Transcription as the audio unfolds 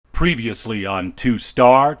Previously on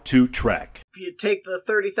 2-Star, 2-Trek. If you take the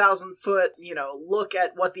 30,000 foot, look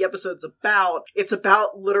at what the episode's about, it's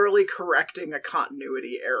about literally correcting a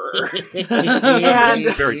continuity error.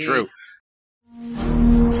 And very true.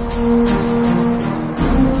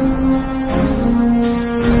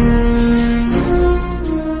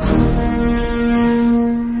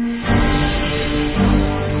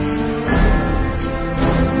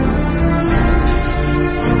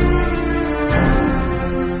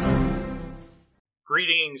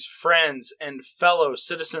 Greetings, friends, and fellow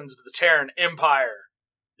citizens of the Terran Empire.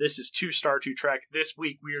 This is 2-Star 2-Trek. This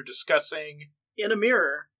week we are discussing... In a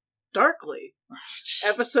Mirror, Darkly.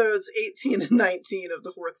 Episodes 18 and 19 of the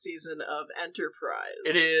 4th season of Enterprise.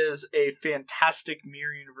 It is a fantastic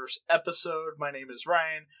Mirror Universe episode. My name is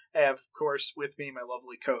Ryan. I have, of course, with me my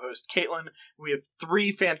lovely co-host Caitlin. We have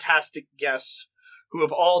 3 fantastic guests who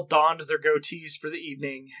have all donned their goatees for the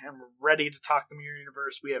evening and we're ready to talk the Mirror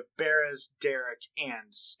Universe. We have Beres, Derek,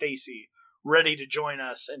 and Stacy ready to join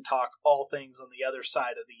us and talk all things on the other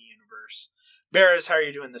side of the universe. Beres, how are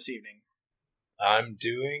you doing this evening? I'm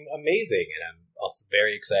doing amazing, and I'm also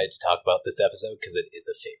very excited to talk about this episode because it is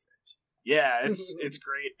a favorite. Yeah, it's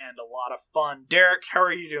great and a lot of fun. Derek, how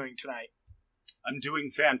are you doing tonight? I'm doing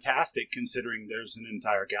fantastic considering there's an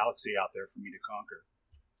entire galaxy out there for me to conquer.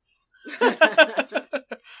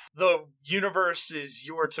 The universe is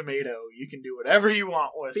your tomato. You can do whatever you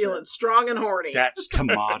want with Feeling it. strong and horny. That's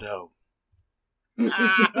tomato. The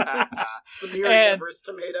Mirror Universe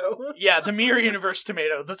tomato. Yeah, the Mirror Universe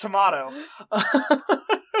tomato. The tomato.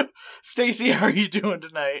 Stacy, how are you doing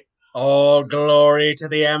tonight? All glory to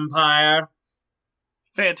the Empire.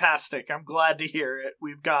 Fantastic. I'm glad to hear it.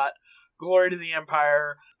 We've got glory to the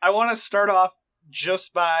Empire. I want to start off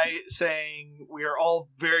just by saying we are all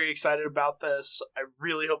very excited about this. I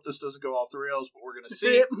really hope this doesn't go off the rails, but we're going to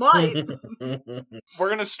see. It might. We're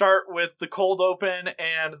going to start with the cold open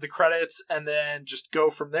and the credits and then just go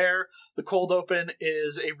from there. The cold open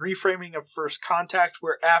is a reframing of First Contact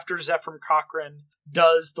where after Zefram Cochrane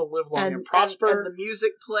does the Live Long and Prosper. And the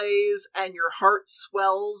music plays and your heart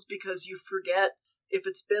swells because you forget if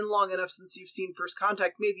it's been long enough since you've seen First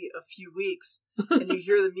Contact, maybe a few weeks, and you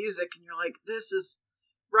hear the music and you're like, this is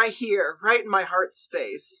right here, right in my heart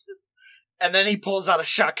space. And then he pulls out a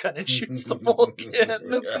shotgun and shoots the Vulcan.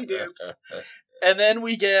 Oopsie doops. And then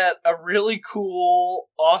we get a really cool,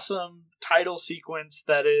 awesome title sequence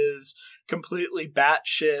that is completely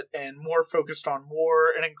batshit and more focused on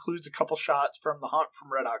war. It includes a couple shots from The Hunt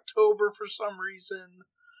from Red October for some reason.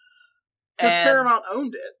 Because Paramount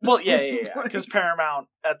owned it. Well, yeah. Because Paramount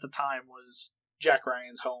at the time was Jack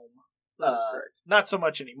Ryan's home. That is correct. Not so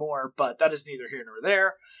much anymore, but that is neither here nor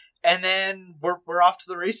there. And then we're off to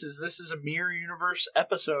the races. This is a Mirror Universe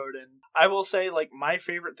episode, and I will say, my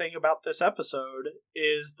favorite thing about this episode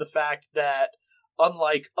is the fact that,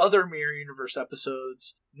 unlike other Mirror Universe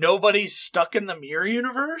episodes, nobody's stuck in the Mirror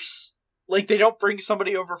Universe. They don't bring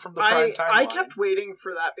somebody over from the prime timeline. I kept waiting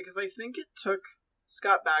for that because I think it took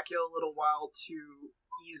Scott Bakula a little while to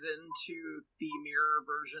ease into the mirror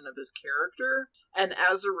version of his character, and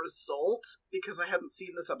as a result, because I hadn't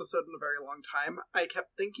seen this episode in a very long time, I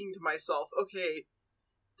kept thinking to myself, okay,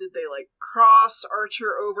 did they cross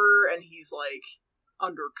Archer over and he's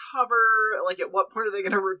undercover? At what point are they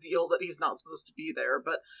going to reveal that he's not supposed to be there?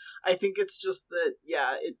 But I think it's just that,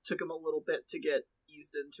 yeah, it took him a little bit to get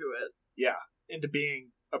eased into it. Yeah, into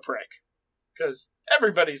being a prick. Because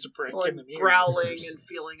everybody's a prick in the Mirror growling Universe. And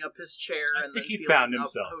feeling up his chair, I and think then he feeling found up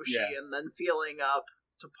himself, Hoshi, yeah. and then feeling up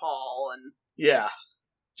to Paul, and yeah,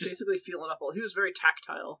 just basically feeling up all. He was very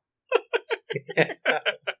tactile.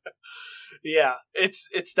 Yeah,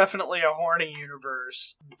 it's definitely a horny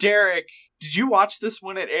universe. Derek, did you watch this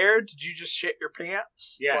when it aired? Did you just shit your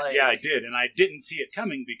pants? Yeah, I did, and I didn't see it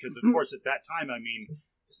coming because, of course, at that time,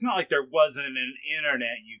 it's not like there wasn't an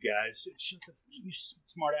internet, you guys. Shut the you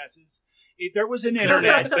smart asses. There was an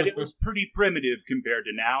internet, but it was pretty primitive compared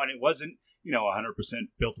to now, and it wasn't, 100%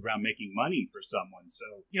 built around making money for someone. So,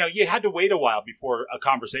 you had to wait a while before a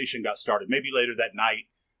conversation got started. Maybe later that night,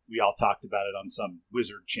 we all talked about it on some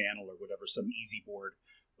Wizard channel or whatever, some easy board.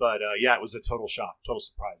 But, yeah, it was a total shock, total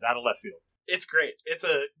surprise, out of left field. It's great. It's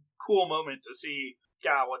a cool moment to see.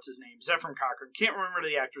 What's his name? Zefram Cochrane. Can't remember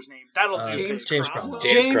the actor's name. That'll do. James Cromwell.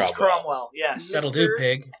 James Cromwell. Yes. That'll do,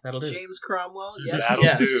 pig. That'll do. James Cromwell. Yes.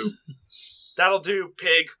 That'll do. That'll do,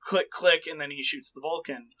 pig. Click, click, and then he shoots the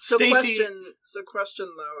Vulcan. So Stacey...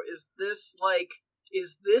 question though, is this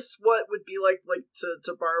what would be like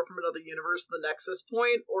to borrow from another universe, the Nexus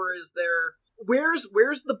point, or is there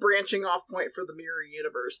where's the branching off point for the mirror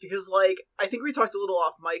universe? Because, like, I think we talked a little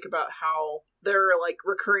off mic about how there are, like,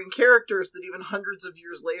 recurring characters that even hundreds of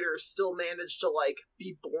years later still manage to, like,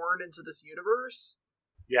 be born into this universe.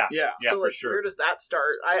 Yeah, So, like, for sure. where does that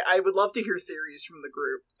start? I would love to hear theories from the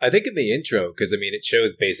group. I think in the intro, because I mean, it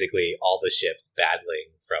shows basically all the ships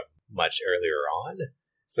battling from much earlier on.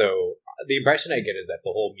 So the impression I get is that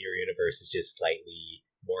the whole mirror universe is just slightly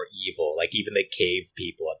more evil. Like even the cave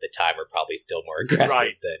people at the time are probably still more aggressive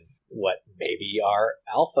Right. than what maybe our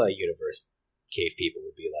Alpha universe cave people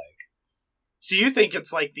would be like. So you think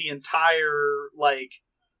it's like the entire, like,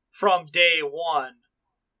 from day one,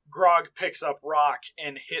 Grog picks up Rock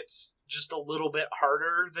and hits just a little bit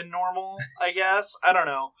harder than normal, I guess? I don't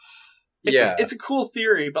know. It's a cool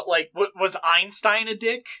theory, but, like, was Einstein a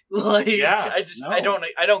dick? Like, Yeah, I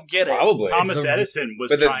don't get it. Probably. Thomas Edison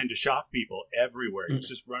was But then- trying to shock people everywhere. He was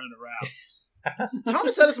just running around.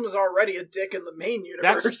 Thomas Edison was already a dick in the main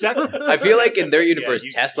universe. I feel like in their universe,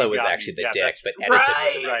 you Tesla was got me. actually the Yeah, dick, that's but Edison was the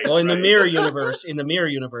right. nice Well, in the Right. mirror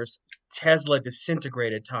universe, Tesla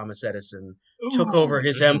disintegrated Thomas Edison, took Ooh. over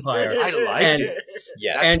his empire. I like And- it.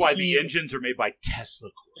 Yes. That's And why he- the engines are made by Tesla.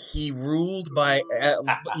 He ruled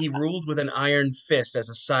he ruled with an iron fist as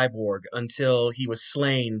a cyborg until he was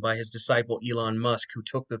slain by his disciple Elon Musk, who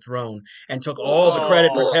took the throne and took all the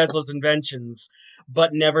credit for Oh. Tesla's inventions,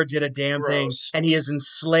 but never did a damn thing. Gross. And he has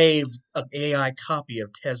enslaved an AI copy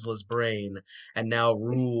of Tesla's brain and now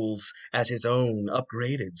rules as his own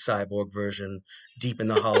upgraded cyborg version deep in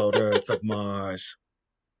the hollowed earth of Mars.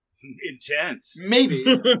 Intense. Maybe.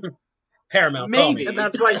 Paramount, call me. Maybe. And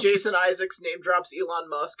that's why Jason Isaacs name drops Elon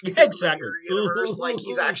Musk. Yeah, Because exactly. In the mirror universe, like,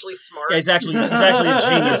 he's actually smart. Yeah, he's actually a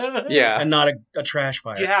genius Yeah. and not a trash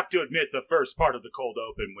fire. You have to admit, the first part of the cold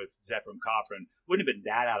open with Zephram Cochrane wouldn't have been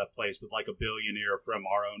that out of place with like a billionaire from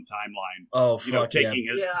our own timeline, Oh, you know, fuck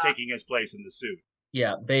yeah. taking his place in the suit.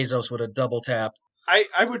 Yeah, Bezos would have double tapped.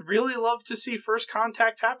 I would really love to see First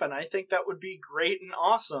Contact happen. I think that would be great and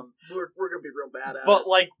awesome. We're gonna be real bad at But, it.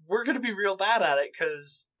 like, we're going to be real bad at it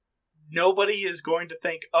because nobody is going to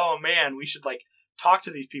think, oh, man, we should, like, talk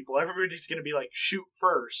to these people. Everybody's going to be like, shoot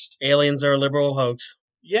first. Aliens are a liberal hoax.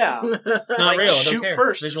 Yeah. Not Like, real. I don't shoot care.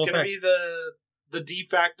 first. Visual It's going to effects. be the de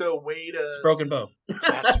facto way to... It's broken bow.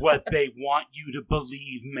 That's what they want you to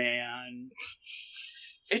believe, man.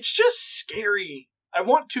 It's just scary. I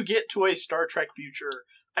want to get to a Star Trek future.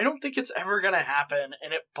 I don't think it's ever going to happen,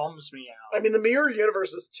 and it bums me out. I mean, the mirror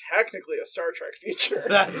universe is technically a Star Trek feature.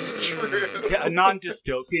 That's true. Yeah, a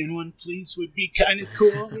non-dystopian one, please, would be kind of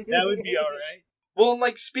cool. That would be all right. Well,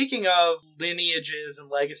 like, speaking of lineages and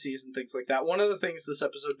legacies and things like that, one of the things this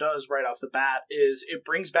episode does right off the bat is it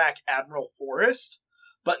brings back Admiral Forrest,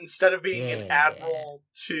 but instead of being an Yeah. admiral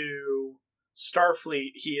to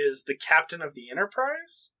Starfleet, he is the captain of the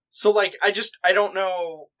Enterprise. So, like, I don't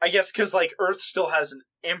know, I guess because, like, Earth still has an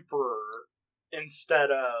emperor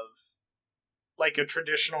instead of, like, a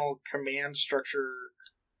traditional command structure,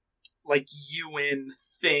 like, UN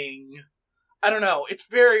thing. I don't know. It's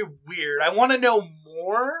very weird. I want to know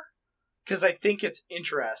more because I think it's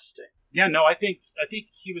interesting. Yeah, no, I think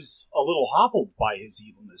he was a little hobbled by his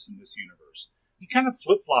evilness in this universe. He kind of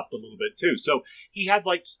flip-flopped a little bit too. So he had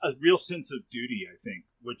like a real sense of duty, I think,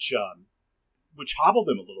 which hobbled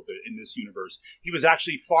him a little bit in this universe. He was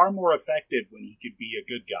actually far more effective when he could be a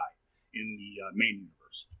good guy in the main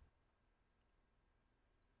universe.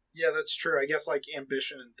 Yeah, that's true. I guess like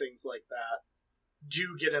ambition and things like that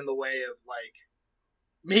do get in the way of like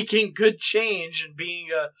making good change and being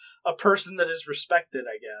a person that is respected,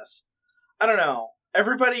 I guess. I don't know.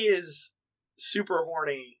 Everybody is super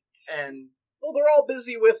horny and Well, they're all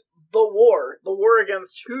busy with the war. The war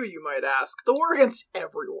against who, you might ask? The war against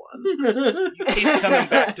everyone. You keep coming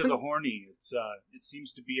back to the horny. It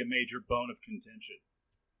seems to be a major bone of contention.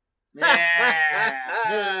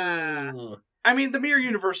 yeah. Ooh. I mean, the mirror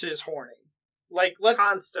universe is horny. Like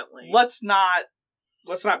Constantly. let's not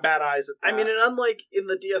bad eyes at that. I mean, and unlike in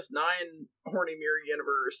the DS9 horny mirror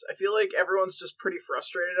universe, I feel like everyone's just pretty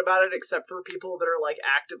frustrated about it, except for people that are like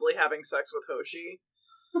actively having sex with Hoshi.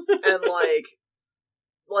 And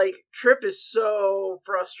like Trip is so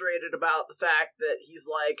frustrated about the fact that he's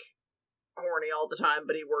like horny all the time,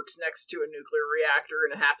 but he works next to a nuclear reactor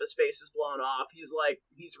and half his face is blown off. He's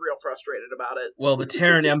real frustrated about it. Well, the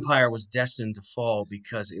Terran Empire was destined to fall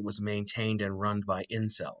because it was maintained and run by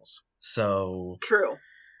incels. So True.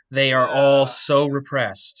 they are all so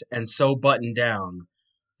repressed and so buttoned down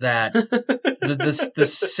that the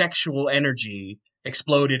sexual energy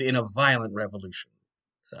exploded in a violent revolution.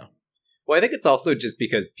 So Well, I think it's also just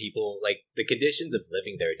because people, like, the conditions of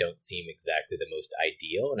living there don't seem exactly the most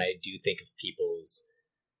ideal, and I do think of people's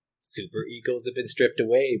super egos have been stripped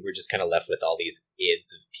away. We're just kind of left with all these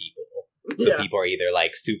ids of people. So people are either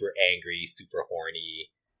like super angry, super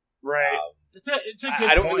horny. Right. It's a good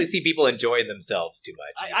I don't point. really see people enjoying themselves too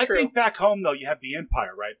much. I think back home, though, you have the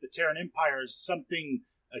Empire, right? The Terran Empire is something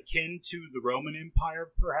akin to the Roman Empire,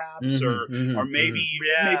 perhaps, or maybe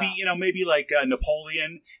maybe like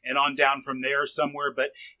Napoleon and on down from there somewhere.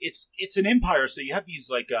 But it's an empire, so you have these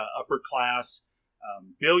like upper class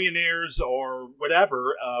billionaires or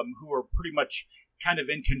whatever who are pretty much kind of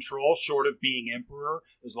in control, short of being emperor,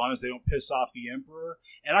 as long as they don't piss off the emperor.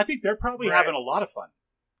 And I think they're probably having a lot of fun.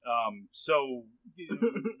 So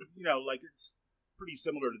like it's pretty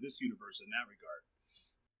similar to this universe in that regard.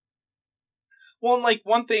 Well, and like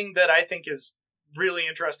one thing that I think is really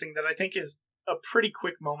interesting that I think is a pretty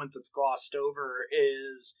quick moment that's glossed over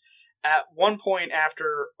is at one point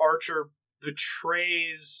after Archer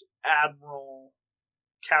betrays Admiral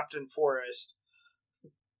Captain Forrest,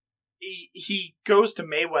 he goes to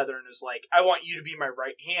Mayweather and is like, I want you to be my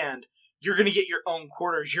right hand. You're going to get your own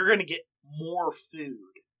quarters. You're going to get more food.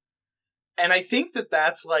 And I think that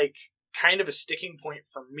that's like kind of a sticking point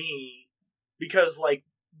for me because like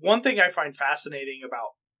one thing I find fascinating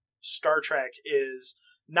about Star Trek is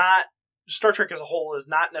not Star Trek as a whole is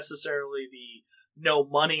not necessarily the no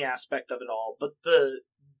money aspect of it all, but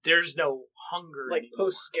there's no hunger like anymore.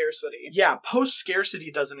 Post-scarcity. Yeah,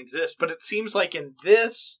 post-scarcity doesn't exist, but it seems like in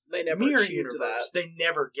this They never mirror achieved universe, that. they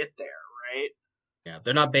never get there, right? Yeah,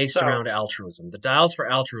 they're not based So- around altruism. The dials for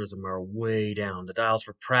altruism are way down. The dials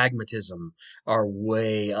for pragmatism are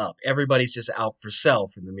way up. Everybody's just out for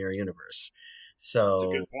self in the mirror universe. So That's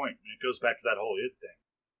a good point. It goes back to that whole id thing.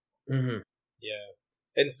 Mhm. Yeah.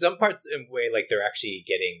 In some parts, in a way, like they're actually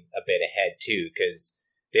getting a bit ahead too, because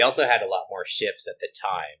they also had a lot more ships at the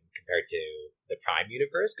time compared to the Prime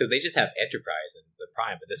universe, because they just have Enterprise and the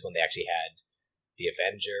Prime, but this one they actually had the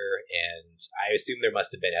Avenger, and I assume there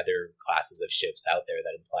must have been other classes of ships out there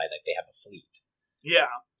that imply like they have a fleet.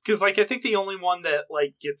 Yeah, because like I think the only one that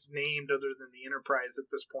like gets named other than the Enterprise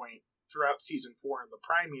at this point throughout season 4 in the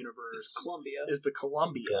Prime universe It's Columbia. is the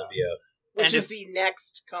Columbia. Columbia. Which and is it's- the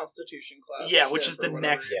next Constitution class. Yeah, which ship is or the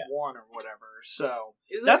whatever. next Yeah. one or whatever. So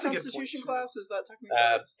Is That's that a good point, Constitution too. class? Is that technically?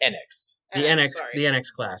 NX. The NX sorry. the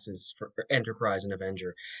NX class is for Enterprise and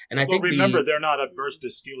Avenger. And I Well, think remember, they're not adverse to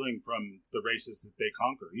stealing from the races that they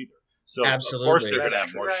conquer either. So, Absolutely. of course, they're going to That's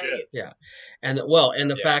have more right. ships. Yeah. and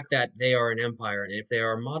the Yeah. fact that they are an empire, and if they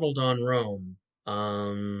are modeled on Rome,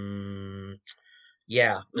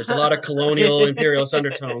 yeah, there's a lot of colonial imperialist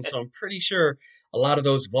undertones, so I'm pretty sure a lot of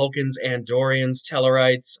those Vulcans, Andorians,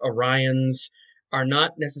 Tellarites, Orions are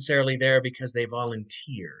not necessarily there because they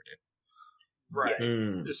volunteered. right,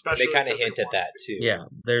 Mm. especially They kind of because hint at want that to. too. Yeah,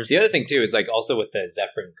 there's The other thing too is like also with the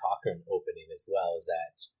Zephyrin Cochrane opening as well is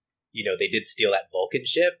that they did steal that Vulcan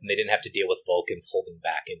ship and they didn't have to deal with Vulcans holding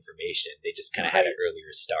back information. They just kind of had an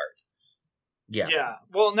earlier start. yeah.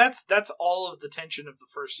 Well, and that's all of the tension of the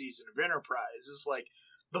first season of Enterprise is like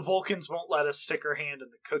the Vulcans won't let us stick our hand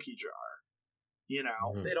in the cookie jar.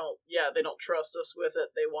 Mhm. They don't trust us with it.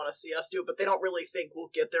 They want to see us do it, but they don't really think we'll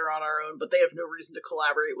get there on our own. But they have no reason to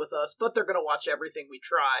collaborate with us. But they're going to watch everything we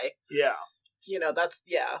try. Yeah. That's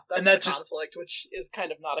And the that just- conflict, which is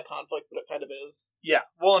kind of not a conflict, but it kind of is. Yeah.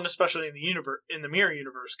 Well, and especially in the mirror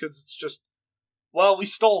universe, because it's just, well, we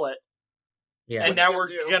stole it, Yeah. and What now you we're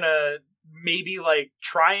gonna do? gonna maybe like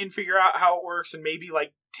try and figure out how it works, and maybe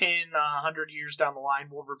like 10, 100 years down the line,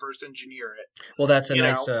 we'll reverse engineer it. Well, that's a you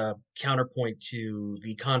nice counterpoint to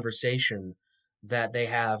the conversation that they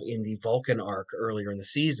have in the Vulcan arc earlier in the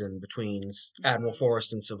season between Admiral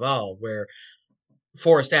Forrest and Saval, where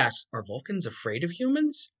Forrest asks, "Are Vulcans afraid of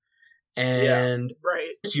humans?" And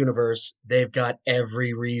Right. this universe, they've got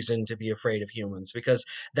every reason to be afraid of humans, because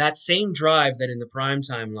that same drive that in the Prime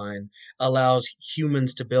timeline allows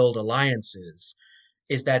humans to build alliances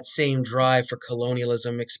is that same drive for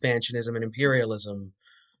colonialism, expansionism, and imperialism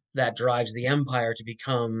that drives the Empire to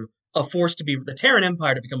become the Terran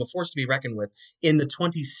Empire to become a force to be reckoned with in the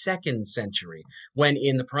 22nd century, when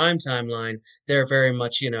in the Prime timeline, they're very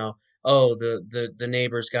much, the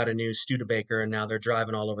neighbors got a new Studebaker and now they're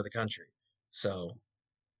driving all over the country. So,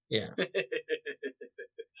 yeah.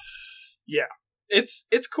 Yeah, it's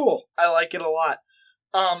cool. I like it a lot.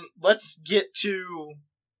 Let's get to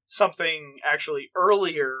something actually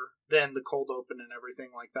earlier than the cold open and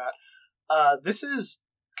everything like that. This is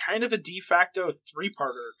kind of a de facto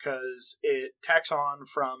 3-parter because it tacks on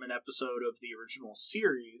from an episode of the original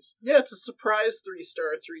series. Yeah, it's a surprise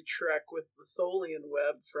 3-star 3 Trek with the Tholian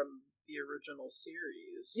web from the original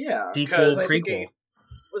series. Yeah, Sequel, because I think prequel.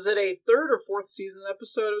 was it a 3rd or 4th season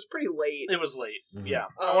episode? It was pretty late. it was late. Mhm. Yeah,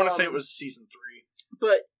 I want to say it Um, was season 3.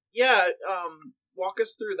 But Yeah, walk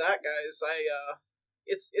us through that, guys.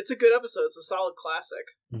 It's a good episode. It's a solid classic.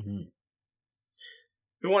 Mm-hmm.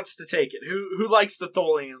 Who wants to take it? Who likes the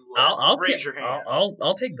Tholian lore? I'll Raise your hands.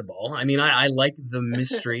 I'll take the ball. I mean, I like the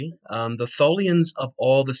mystery. The Tholians of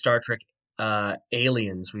all the Star Trek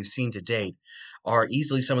aliens we've seen to date are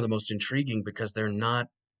easily some of the most intriguing because they're not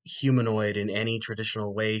humanoid in any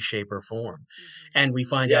traditional way, shape, or form. And we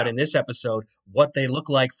find out in this episode what they look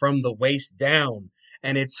like from the waist down.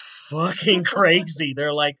 And it's fucking crazy.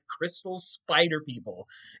 They're like crystal spider people.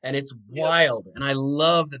 And it's wild. And I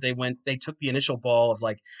love that they took the initial ball of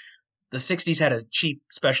like, the 60s had a cheap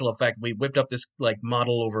special effect. We whipped up this like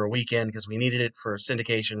model over a weekend because we needed it for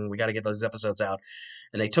syndication. We got to get those episodes out.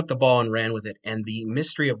 And they took the ball and ran with it. And the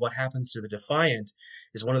mystery of what happens to the Defiant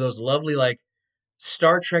is one of those lovely like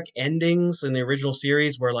Star Trek endings in the original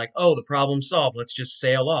series where like, oh, the problem's solved. Let's just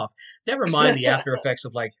sail off. Never mind the after effects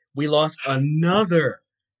of like, we lost another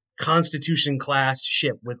Constitution class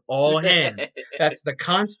ship with all hands. That's the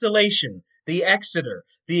Constellation, the Exeter,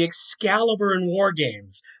 the Excalibur in War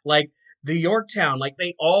Games, like the Yorktown, like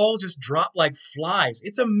they all just drop like flies.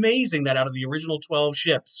 It's amazing that out of the original 12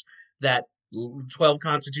 ships, that 12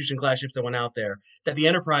 Constitution class ships that went out there, that the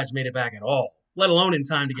Enterprise made it back at all, let alone in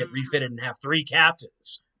time to get refitted and have 3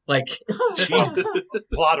 captains. Like, Jesus.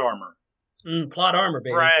 Plot armor. Plot armor,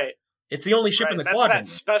 baby. Right. It's the only ship in the That's quadrant.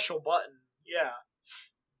 that special button. Yeah.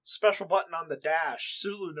 Special button on the dash.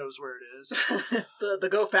 Sulu knows where it is. the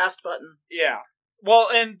go fast button. Yeah. Well,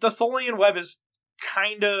 and the Tholian web is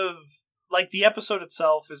kind of like the episode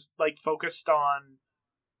itself is like focused on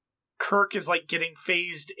Kirk is like getting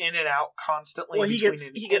phased in and out constantly. Well, he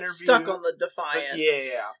gets stuck on the Defiant.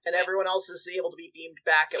 Yeah. And everyone else is able to be beamed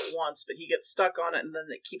back at once, but he gets stuck on it, and then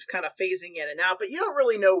it keeps kind of phasing in and out. But you don't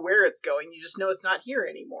really know where it's going. You just know it's not here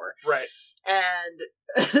anymore. Right.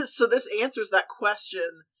 And so this answers that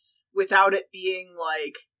question without it being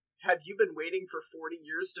like, have you been waiting for 40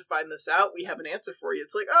 years to find this out? We have an answer for you.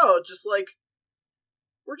 It's like, oh, just like,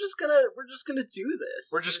 we're just gonna do this.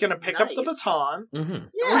 We're just gonna pick up the baton. Mm-hmm.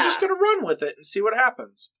 Yeah. And we're just gonna run with it and see what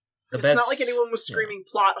happens. It's not like anyone was screaming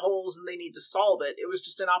plot holes and they need to solve it. It was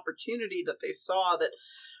just an opportunity that they saw that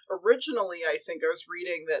originally, I think I was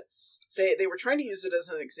reading that they were trying to use it as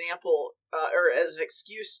an example or as an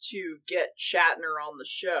excuse to get Shatner on the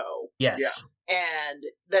show. Yes. Yeah. And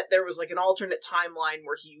that there was like an alternate timeline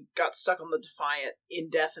where he got stuck on the Defiant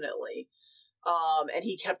indefinitely. And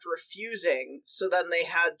he kept refusing, so then they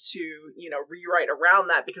had to, rewrite around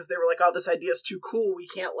that because they were like, oh, this idea is too cool, we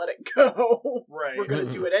can't let it go. Right. We're going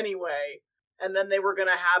to do it anyway. And then they were going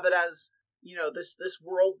to have it as, this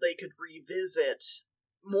world they could revisit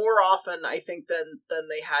more often, I think, than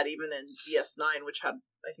they had even in DS9, which had,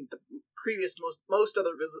 I think, the previous most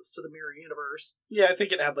other visits to the Mirror Universe. Yeah, I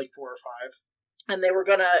think it had like 4 or 5. And they were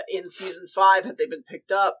gonna, in season 5, had they been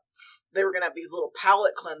picked up, they were gonna have these little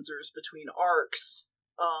palette cleansers between arcs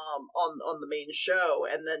on the main show,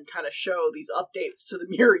 and then kind of show these updates to the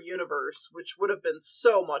Mirror Universe, which would have been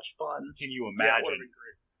so much fun. Can you Yeah, imagine? it would have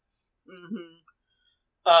been great.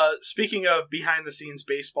 Mm-hmm. Speaking of behind the scenes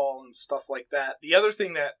baseball and stuff like that, the other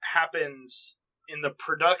thing that happens in the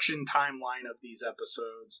production timeline of these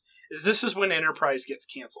episodes is this is when Enterprise gets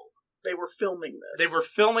canceled. They were filming this. They were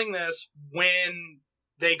filming this when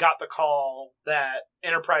they got the call that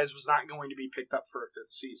Enterprise was not going to be picked up for a 5th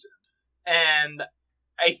season. And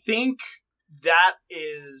I think that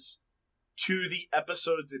is to the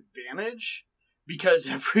episode's advantage because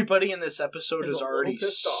everybody in this episode is already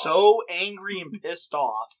so angry and pissed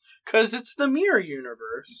off because it's the Mirror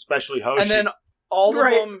Universe. Especially Hoshi. And then all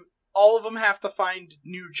of them have to find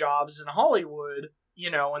new jobs in Hollywood,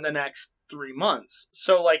 in the next 3 months.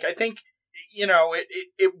 So, like, I think,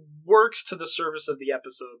 it works to the service of the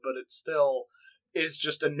episode, but it still is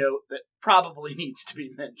just a note that probably needs to be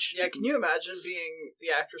mentioned. Yeah, can you imagine being the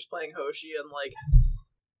actress playing Hoshi and, like,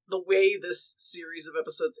 the way this series of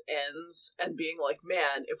episodes ends and being like,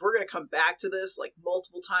 man, if we're going to come back to this, like,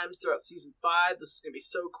 multiple times throughout season 5, this is going to be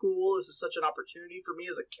so cool. This is such an opportunity for me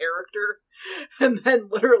as a character. And then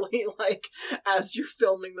literally, like, as you're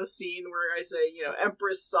filming the scene where I say,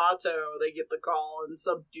 Empress Sato, they get the call and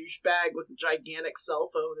some douchebag with a gigantic cell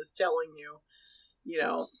phone is telling you,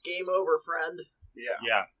 game over, friend.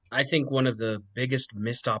 Yeah. I think one of the biggest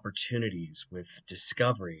missed opportunities with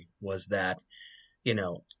Discovery was that,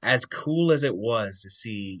 as cool as it was to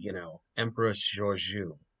see, Empress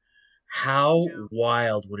Georgiou, how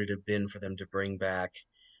wild would it have been for them to bring back,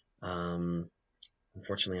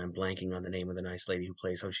 unfortunately I'm blanking on the name of the nice lady who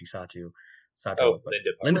plays Hoshi Sato. Linda Park.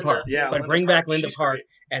 Linda Park. Yeah, but Linda bring Park. back Linda She's Park great.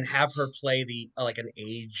 and have her play an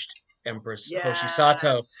aged Empress Yes. Hoshi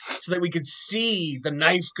Sato, so that we could see the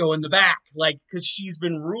knife go in the back, like, because she's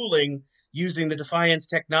been ruling using the Defiance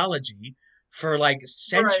technology for like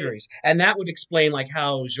centuries, and that would explain like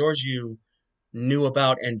how Giorgio knew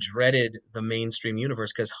about and dreaded the mainstream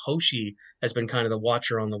universe, because Hoshi has been kind of the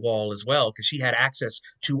watcher on the wall as well, because she had access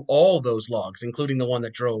to all those logs, including the one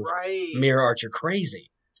that drove Right. Mirror Archer crazy.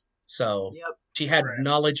 So Yep. she had Right.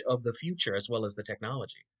 knowledge of the future as well as the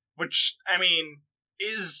technology. Which, I mean,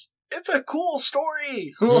 it's a cool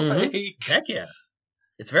story. Mhm. Like, Heck yeah.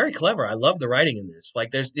 It's very clever. I love the writing in this. Like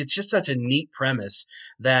it's just such a neat premise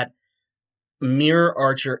that Mirror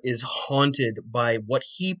Archer is haunted by what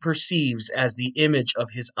he perceives as the image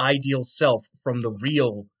of his ideal self from the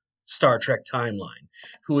real Star Trek timeline,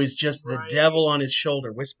 who is just the Right. devil on his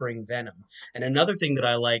shoulder whispering venom. And another thing that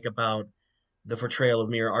I like about the portrayal of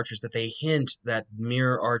Mirror Archer is that they hint that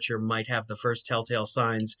Mirror Archer might have the first telltale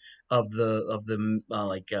signs of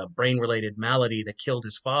the brain related malady that killed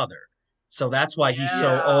his father. So that's why he's so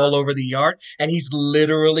Yeah. all over the yard, and he's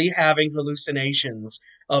literally having hallucinations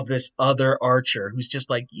of this other Archer who's just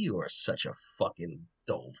like, you are such a fucking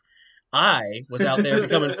dolt. I was out there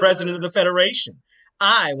becoming president of the Federation.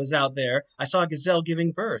 I was out there. I saw a gazelle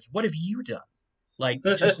giving birth. What have you done? Like,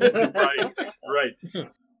 just Right.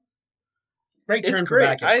 great it's turn for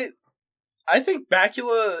great. Bakula. I think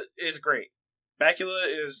Bakula is great. Bakula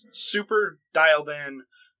is super dialed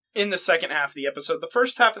in the second half of the episode. The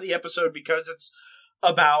first half of the episode, because it's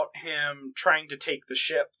about him trying to take the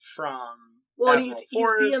ship from Well, and Admiral he's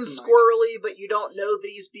Forrest being and, like- squirrely, but you don't know that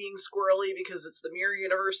he's being squirrely because it's the Mirror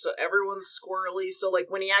Universe, so everyone's squirrely. So, like,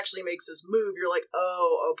 when he actually makes his move, you're like,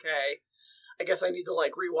 oh, okay. I guess I need to,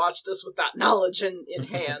 like, rewatch this with that knowledge in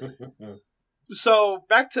hand. So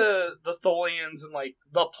back to the Tholians and like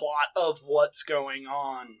the plot of what's going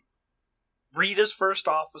on. Rita's first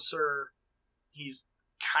officer, he's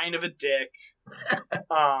kind of a dick.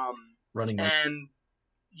 Running And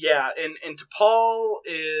yeah, and T'Pol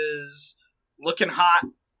is looking hot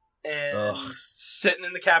and Ugh. sitting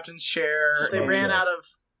in the captain's chair. So They and, ran sad. out of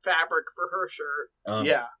fabric for her shirt.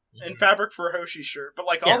 yeah, and fabric for Hoshi's shirt, but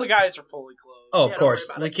like Yeah. all the guys are fully clothed. Oh, of Yeah, don't course.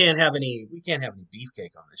 worry about We it. can't have any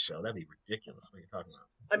beefcake on this show. That'd be ridiculous. What are you talking about?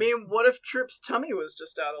 I mean, what if Trip's tummy was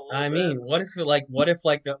just out a little I bit? mean, what if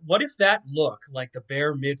that look, like the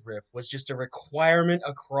bare midriff, was just a requirement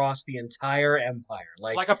across the entire empire,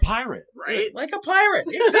 Like a pirate. right? like a pirate,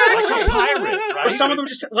 exactly. Like a pirate, Or right? some of them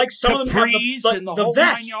just like some of them have Capris the and the whole 9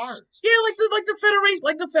 vests. yards. Yeah, like the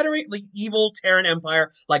Federation, the evil Terran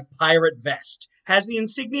Empire, like pirate vest has the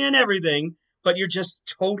insignia and everything, but you're just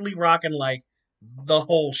totally rocking like the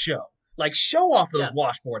whole show. Like, show off those Yeah.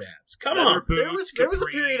 washboard abs. Come Leather on. boots, There was a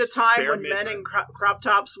period of capris, time bare when men midriff. in crop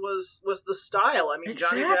tops was the style. I mean,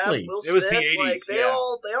 Johnny Exactly. Depp, Will Smith, It was the 80s, like they yeah.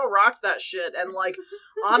 all rocked that shit. And like,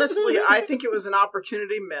 honestly, I think it was an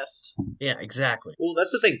opportunity missed. Yeah, exactly. Well,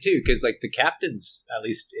 that's the thing too, because like the captains, at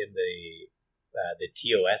least in the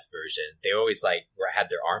TOS version, they always like had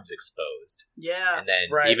their arms exposed, Yeah, and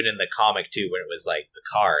then Right. even in the comic too, when it was like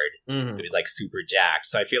Picard, Mhm. it was like super jacked.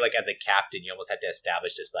 So I feel like as a captain, you almost had to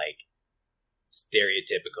establish this like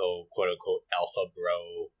stereotypical quote unquote alpha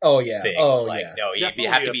bro Oh yeah. thing. Oh of, like, yeah. no, you Definitely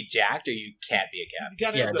have to a- be jacked or you can't be a captain. You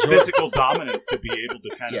gotta Yeah, have the George- physical dominance to be able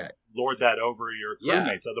to kind Yeah. of lord that over your Yeah.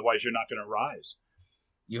 crewmates. Otherwise, you're not going to rise.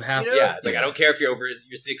 You have You to. know- Yeah, it's like I don't care if you're over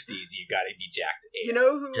your 60s, you gotta be jacked. you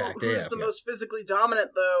know Jacked who's AF, the yeah. most physically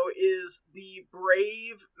dominant though is the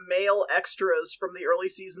brave male extras from the early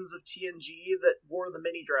seasons of TNG that wore the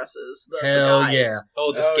mini dresses. The Hell guys. yeah.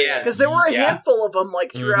 Oh, the Oh, scans. yeah. Because there were a Yeah. handful of them,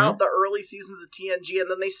 like, Mm-hmm. throughout the early seasons of TNG, and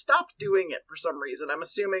then they stopped doing it for some reason. I'm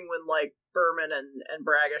assuming when, like, Berman and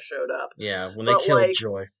Braga showed up. Yeah, when they But, killed like-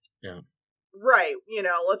 Joy. Right, you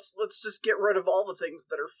know, let's just get rid of all the things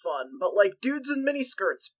that are fun. But, like, dudes in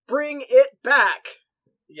miniskirts, bring it back!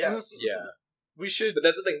 Yes. Yeah. We should. But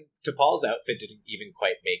that's the thing. T'Pol's outfit didn't even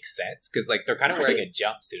quite make sense because, like, they're kind of wearing a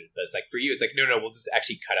jumpsuit. But it's like for you, it's like no, we'll just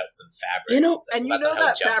actually cut out some fabric. You know, It's like, And well, you know that's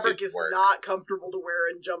not that how a fabric jumpsuit is works. not comfortable to wear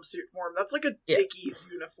in jumpsuit form. That's like a Yeah. Dickies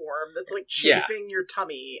uniform that's, like, Yeah. chafing your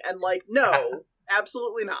tummy. And, like, no,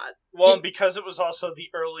 absolutely not. Well, and because it was also the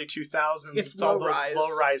early 2000s, It's all those low-rise.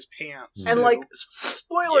 low-rise pants. And too. like,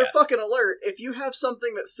 spoiler Yes. fucking alert, if you have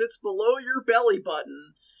something that sits below your belly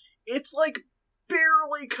button, it's like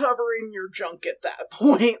barely covering your junk at that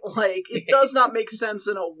point. Like, it does not make sense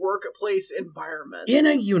in a workplace environment. In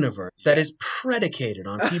a universe that is Yes. predicated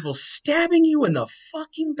on people stabbing you in the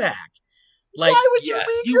fucking back, Like, Why would you yes.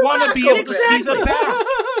 leave You your want to back be able to open? see the back.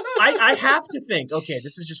 I have to think. Okay,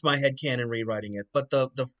 this is just my headcanon rewriting it. But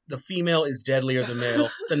the female is deadlier than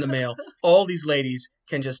the male. All these ladies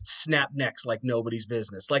can just snap necks like nobody's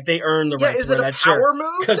business. Like they earn the Yeah, right is to it wear a that shirt. power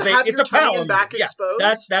move 'Cause to they- have it's your a tummy power and back move. Yeah,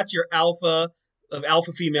 exposed? That's your alpha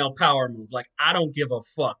female power move. Like I don't give a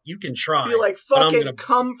fuck. You can try. Be like, but I'm fucking gonna-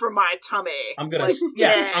 come from my tummy. I'm gonna like,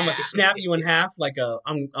 I'm gonna snap you in half like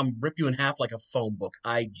I'm rip you in half like a phone book.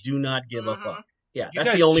 I do not give a fuck. Yeah, You that's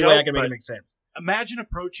guys the only way I joke, can make but- it make sense. Imagine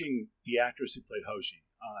approaching the actress who played Hoshi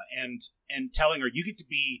and telling her you get to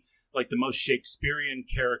be like the most Shakespearean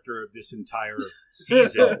character of this entire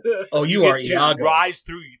season. Oh, you are get to Iago. rise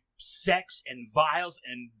through sex and vials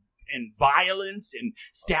and violence and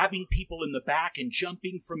stabbing people in the back and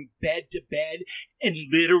jumping from bed to bed and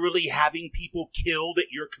literally having people killed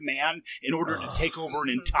at your command in order to take over an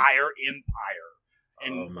entire empire Oh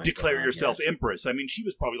and my declare God, yourself yes. empress. I mean, she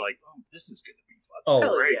was probably like, "Oh, this is going to be Oh, fucking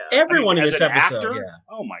Hell great." yeah. everyone in as this an episode, actor, yeah,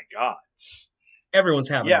 oh my god, everyone's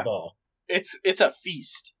having Yeah. a ball. It's a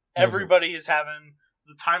feast. Mhm. Everybody is having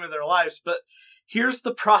the time of their lives. But here's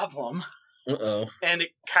the problem, Uh-oh. and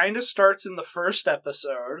it kind of starts in the first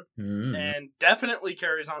episode Mm. and definitely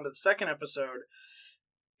carries on to the second episode.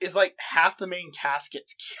 Is like half the main cast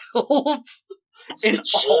gets killed. That's in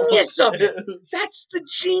the all genius of it. this. That's the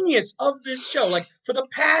genius of this show. Like, for the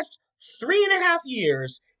past 3.5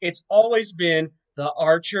 years, it's always been the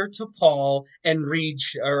Archer to Paul and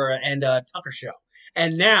Tucker show.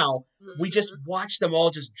 And now we just watch them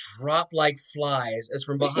all just drop like flies as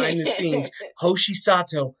from behind the scenes, Hoshi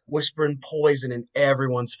Sato whispering poison in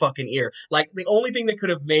everyone's fucking ear. Like, the only thing that could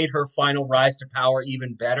have made her final rise to power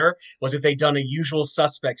even better was if they'd done a Usual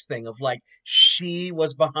Suspects thing of like, she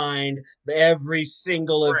was behind every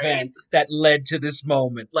single Right. event that led to this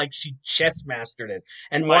moment. Like, she chess mastered it.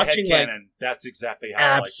 And in my watching head like, canon, that's exactly how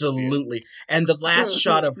I like to see it. absolutely. And the last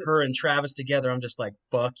shot of her and Travis together, I'm just like,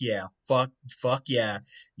 fuck yeah, fuck yeah.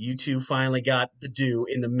 You two finally got the due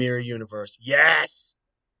in the mirror universe. Yes!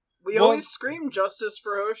 We Well- always scream justice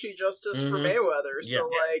for Hoshi, justice for Mhm. Mayweather. So,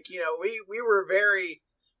 Yeah. like, we were very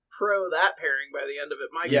pro that pairing by the end of it.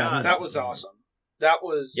 My Yeah, God. that was awesome. That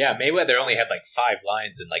was Yeah, Mayweather only had like 5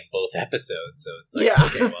 lines in like both episodes, so it's like, Yeah.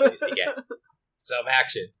 okay, well, at least you get some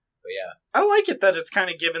action. But yeah. I like it that it's kind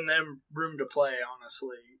of given them room to play,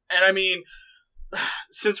 honestly. And I mean,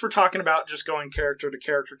 since we're talking about just going character to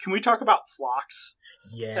character, can we talk about Phlox?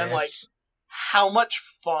 Yes. And, like, how much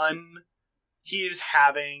fun he is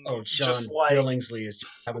having. Oh, John just like, Billingsley is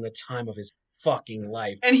just having the time of his fucking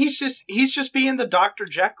life. and he's just being the Dr.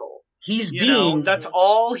 Jekyll. He's You know, being that's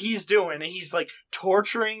all he's doing. And he's like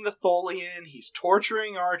torturing the Tholian, he's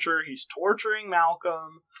torturing Archer, he's torturing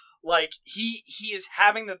Malcolm. Like, he is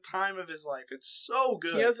having the time of his life. It's so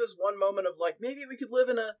good. He has this one moment of, like, maybe we could live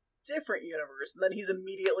in a different universe, and then he's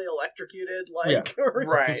immediately electrocuted, like...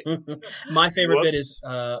 Right. My favorite bit Whoops.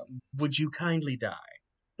 is, would you kindly die?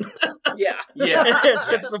 Yeah. Yeah.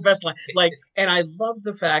 it's the best line. Like, and I love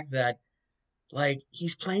the fact that, like,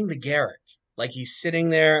 he's playing the Garrick. Like, he's sitting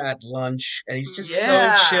there at lunch, and he's just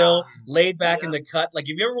Yeah. so chill, laid back Yeah. in the cut. Like,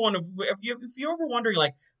 if you're ever wondering,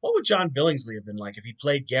 like, what would John Billingsley have been like if he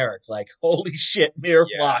played Garrick? Like, holy shit, Mirror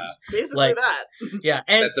Yeah. Phlox. Basically Like, that. Yeah,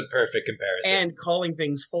 and That's a perfect comparison. and calling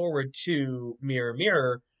things forward to Mirror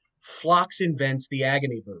Mirror, Phlox invents the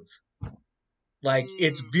agony booth. Like,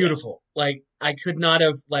 it's beautiful. Yes. Like, I could not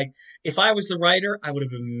have, like, if I was the writer, I would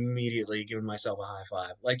have immediately given myself a high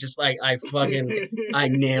five. Like, just like, I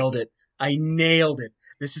nailed it. I nailed it.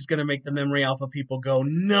 This is going to make the Memory Alpha people go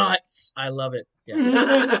nuts. I love it.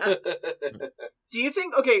 Yeah. Do you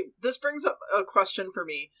think... Okay, this brings up a question for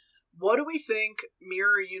me. What do we think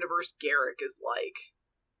Mirror Universe Garrick is like?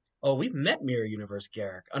 Oh, we've met Mirror Universe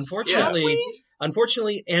Garrick. Have Unfortunately,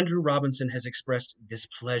 we? Andrew Robinson has expressed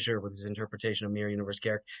displeasure with his interpretation of Mirror Universe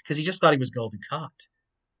Garrick because he just thought he was Gul Dukat.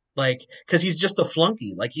 Like, because he's just the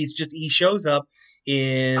flunky. Like, he shows up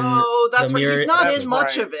in... Oh, that's the right. mirror- He's not That's in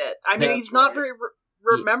much right. of it. I mean, That's he's not right. very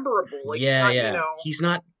rememberable. Like, he's not, you know...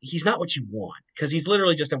 He's not what you want. Because he's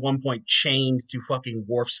literally just at one point chained to fucking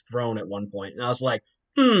Worf's throne at one point. And I was like,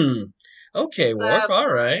 okay, Worf, That's all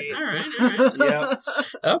right. Yeah.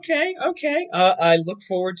 Okay. I look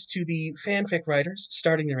forward to the fanfic writers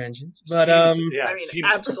starting their engines. But, Yeah, I it mean, seems-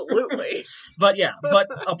 absolutely. but yeah, but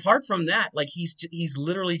apart from that, like, he's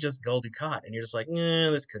literally just Gul Dukat. And you're just like,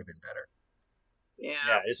 this could have been better.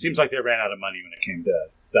 Yeah, it seems like they ran out of money when it came to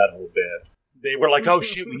that whole bit. They were like, "Oh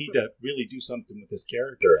shit, we need to really do something with this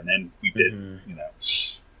character," and then we did. Mhm. You know,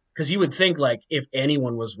 Because you would think, like, if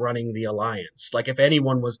anyone was running the Alliance, like, if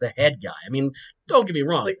anyone was the head guy. I mean, don't get me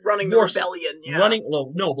wrong. Like running the Worf's- rebellion, yeah.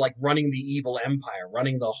 running the evil empire,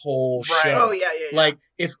 running the whole Right. show. Oh, yeah. Like,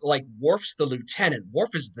 if, like, Worf's the lieutenant, Worf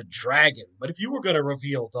is the dragon. But if you were going to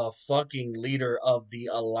reveal the fucking leader of the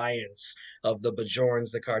Alliance, of the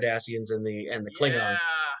Bajorans, the Cardassians, and the Klingons,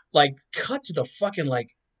 like, cut to the fucking, like,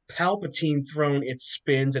 Palpatine throne, it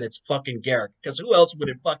spins, and it's fucking Garrick. Because who else would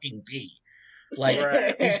it fucking be? Like,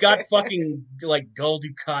 Right. he's got fucking, like, Gul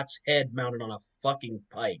Dukat's head mounted on a fucking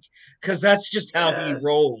pike. Because that's just how he Yes.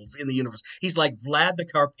 rolls in the universe. He's like Vlad the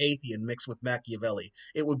Carpathian mixed with Machiavelli.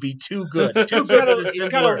 It would be too good. Too He's good got, for the he's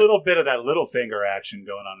got a little bit of that Littlefinger action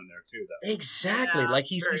going on in there too, though. Exactly. Yeah, Like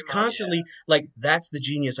he's very much, constantly like that's the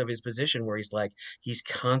genius of his position where he's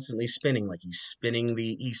constantly spinning. Like he's spinning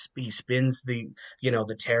he spins the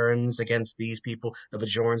the Terrans against these people, the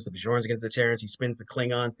Bajorans against the Terrans, he spins the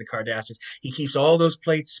Klingons, the Cardassians. He keeps all those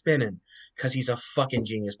plates spinning because he's a fucking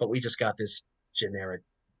genius, but we just got this generic.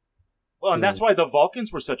 Well, and that's why the Vulcans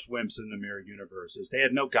were such wimps in the mirror universes. They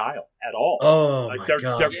had no guile at all. Oh Like my they're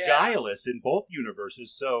god. guileless in both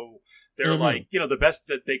universes, so they're Mhm. like, the best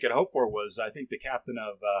that they could hope for was, I think the captain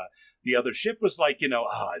of the other ship was like, I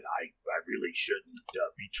really shouldn't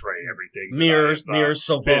betray everything. that Mirrors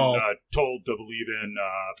I've, been Soval. told to believe in.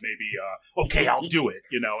 Maybe okay, I'll do it.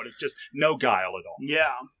 And it's just no guile at all.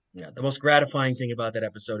 Yeah. Yeah, the most gratifying thing about that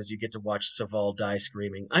episode is you get to watch Saval die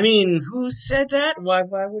screaming. I mean, who said that? Why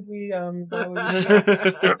would we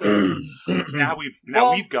Now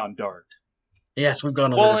Well- we've gone dark. Yes, we've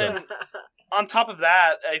gone a Well, little bit. and on top of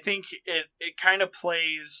that, I think it kind of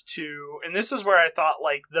plays to, and this is where I thought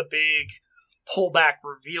like the big pullback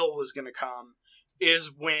reveal was going to come,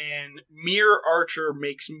 is when Mir Archer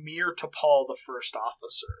makes Mir T'Pol the first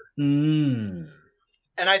officer.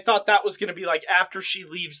 And I thought that was going to be like after she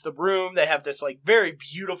leaves the room, they have this like very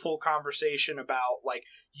beautiful conversation about like,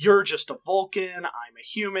 you're just a Vulcan, I'm a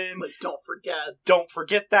human. Like, don't Don't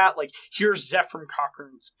forget that. Like, here's Zephram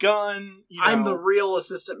Cochrane's gun. I'm the real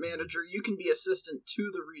assistant manager. You can be assistant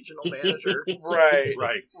to the regional manager. Right.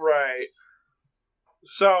 Right.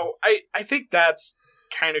 So I think that's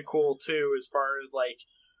kind of cool too, as far as like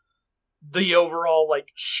the overall like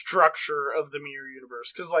structure of the mirror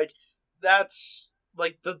universe, because like that's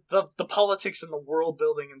like the politics and the world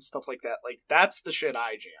building and stuff like that. Like that's the shit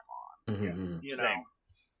I jam on. Mhm. You know. Same.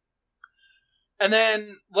 And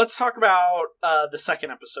then let's talk about the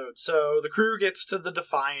second episode. So the crew gets to the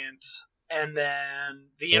Defiant, and then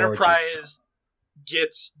the Gorgeous. Enterprise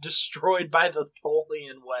gets destroyed by the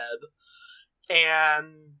Tholian web.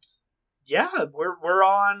 And yeah, we're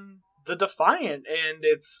on the Defiant, and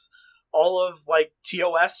it's all of like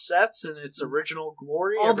TOS sets and its original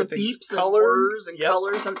glory. All the Everything's beeps and colored. whirs and Yep.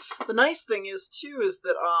 colors. And the nice thing is too is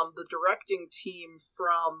that the directing team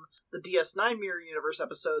from the DS9 Mirror Universe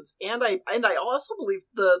episodes, and I also believe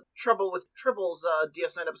the Trouble with Tribbles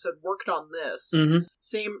DS9 episode worked on this. Mhm.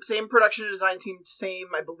 Same production and design team,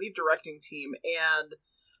 same I believe directing team, and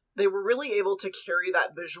they were really able to carry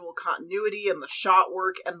that visual continuity and the shot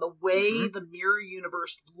work and the way the Mirror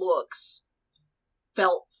Universe looks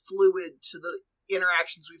felt fluid to the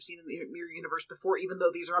interactions we've seen in the Mirror Universe before, even though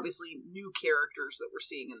these are obviously new characters that we're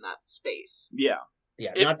seeing in that space. Yeah.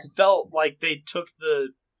 Yeah, It not to, felt like they took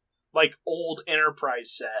the like old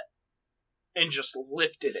Enterprise set and just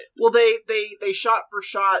lifted it. Well, they shot for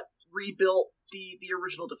shot rebuilt the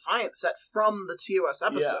original Defiant set from the TOS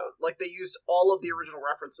episode. Yeah. Like, they used all of the original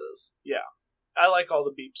references. I like all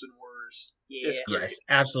the beeps and whirs. Yeah. It's great. yes,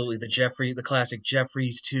 absolutely. The classic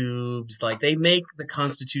Jeffries tubes, like they make the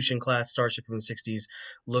Constitution class starship from the '60s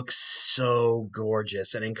look so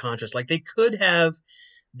gorgeous, and in contrast, like they could have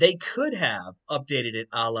updated it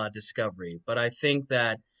a la Discovery, but I think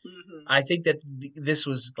that this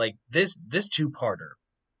was like this two-parter.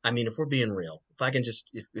 I mean, if we're being real,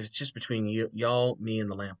 if it's just between y'all, me, and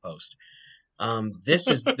the lamppost, this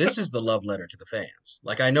is the love letter to the fans.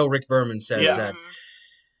 Like I know Rick Berman says Yeah.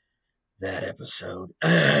 that episode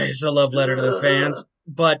is a love letter to the fans,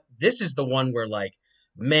 but this is the one where like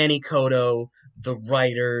Manny Koto, the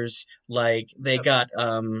writers, like they got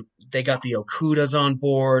the Okudas on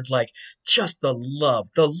board, like just the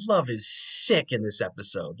love is sick in this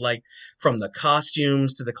episode, like from the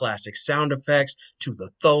costumes to the classic sound effects to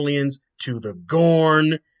the Tholians to the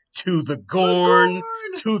Gorn to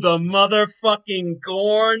the motherfucking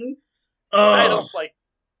Gorn. Oh, I don't like.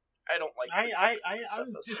 I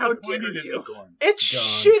was How disappointed dare in you. the Gorn. It's Gone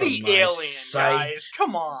shitty from my Alien, sight. guys.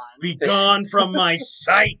 Come on. be gone from my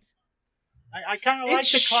sight. I kind of like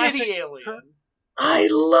It's the classic shitty Alien. Kirk. I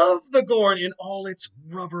love the Gorn in all its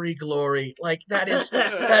rubbery glory. Like that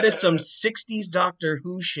is some 60s Doctor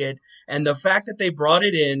Who shit, and the fact that they brought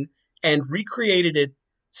it in and recreated it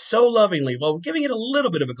so lovingly, while giving it a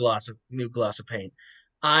little bit of a new gloss of paint,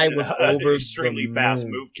 I was over extremely the fast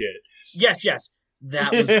moon. move kit. Yes.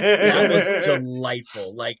 That was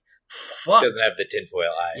delightful. Like, fuck. Doesn't have the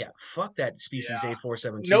tinfoil eyes. Yeah, fuck that Species Yeah.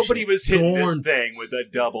 8472 Nobody shit. was hitting Gorn. this thing with a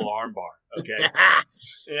double armbar. Okay.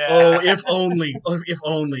 Yeah. Oh, if only.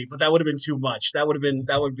 But that would have been too much. That would have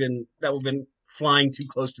been flying too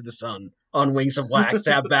close to the sun on wings of wax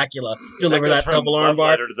to have Bakula deliver goes that from double love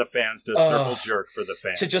armbar. letter to the fans to circle jerk for the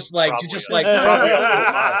fans. To just It's like probably a little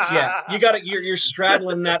much. yeah, you're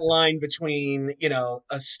straddling that line between,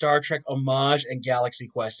 a Star Trek homage and Galaxy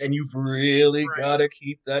Quest, and you've really Right. got to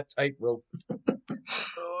keep that tightrope.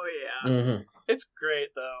 Oh yeah. Mm-hmm. It's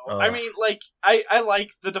great though. Oh. I mean, like I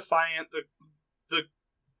like the Defiant.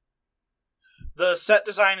 The set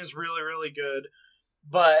design is really, really good,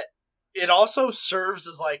 but it also serves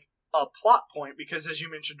as like a plot point because, as you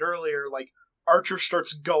mentioned earlier, like Archer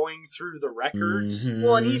starts going through the records. Mm-hmm.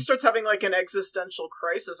 Well, and he starts having like an existential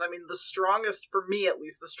crisis. I mean, the strongest, for me at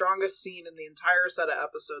least, the strongest scene in the entire set of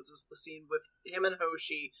episodes is the scene with him and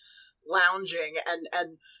Hoshi lounging,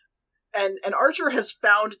 and Archer has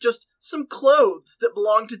found just some clothes that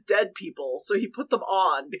belong to dead people, so he put them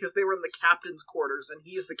on because they were in the captain's quarters, and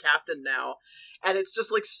he's the captain now. And it's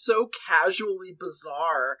just like so casually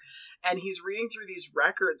bizarre. And he's reading through these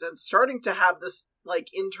records and starting to have this like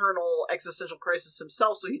internal existential crisis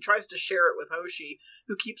himself, so he tries to share it with Hoshi,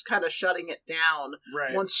 who keeps kind of shutting it down.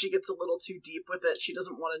 Right. Once she gets a little too deep with it, she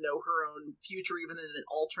doesn't want to know her own future, even in an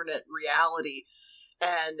alternate reality.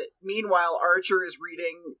 And meanwhile, Archer is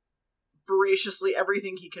reading voraciously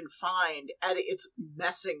everything he can find, and it's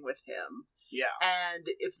messing with him. Yeah. And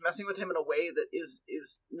it's messing with him in a way that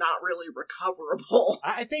is not really recoverable.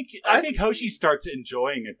 I think Hoshi starts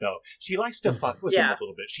enjoying it though. She likes to fuck with him a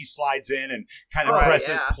little bit. She slides in and kind of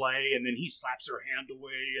presses play, and then he slaps her hand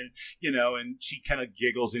away, and she kind of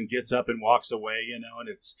giggles and gets up and walks away, and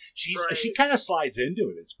she kind of slides into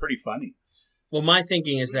it. It's pretty funny. Well, my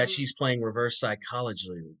thinking is that she's playing reverse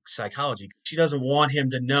psychology. She doesn't want him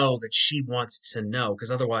to know that she wants to know,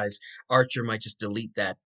 because otherwise Archer might just delete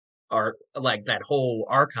that that whole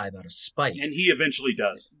archive out of spite. And he eventually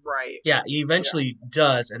does. Right. Yeah, he eventually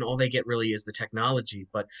does, and all they get really is the technology.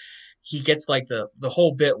 But he gets like the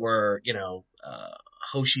whole bit where,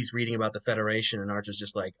 Hoshi's reading about the Federation, and Archer's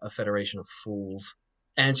just like, a federation of fools.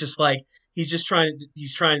 And it's just like, he's trying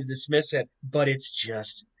to dismiss it, but it's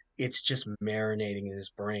just marinating in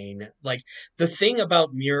his brain. Like, the thing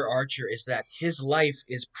about Mirror Archer is that his life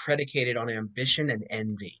is predicated on ambition and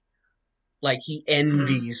envy. Like, he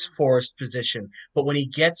envies Forrest's position, but when he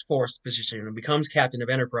gets Forrest's position and becomes captain of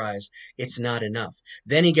Enterprise, it's not enough.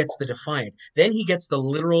 Then he gets the Defiant. Then he gets the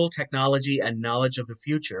literal technology and knowledge of the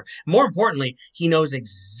future. More importantly, he knows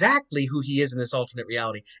exactly who he is in this alternate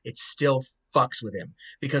reality. It still fucks with him,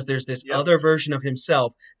 because there's this other version of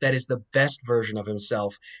himself that is the best version of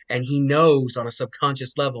himself, and he knows on a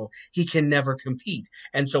subconscious level he can never compete,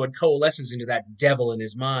 and so it coalesces into that devil in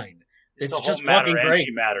his mind. It's a whole just fucking great.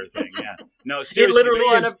 Antimatter thing, yeah. No, It seriously. literally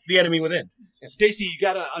but is the enemy within. Stacey, you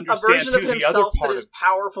got to A understand version too of the other himself part that is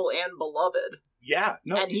powerful and beloved.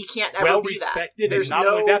 and he can't ever well be that. respected, There's and not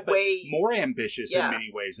no only that, but way- more ambitious in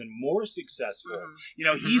many ways and more successful.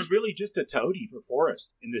 He's really just a toady for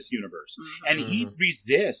Forrest in this universe, and he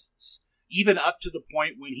resists. Even up to the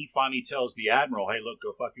point when he finally tells the Admiral, "Hey, look,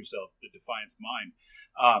 go fuck yourself. The Defiant's mine."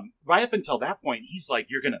 Right up until that point, he's like,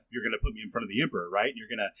 "You're gonna put me in front of the Emperor, right? You're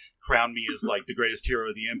gonna crown me as like the greatest hero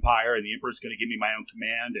of the Empire, and the Emperor's gonna give me my own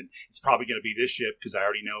command, and it's probably gonna be this ship because I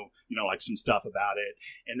already know, like some stuff about it."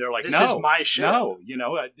 And they're like, This is my ship. No,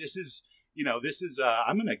 this is."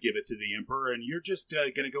 I'm going to give it to the Emperor, and you're just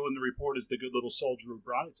going to go in the report as the good little soldier who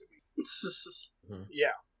brought it to me.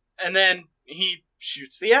 Yeah. And then he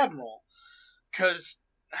shoots the Admiral. Because,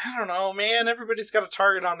 I don't know, man, everybody's got a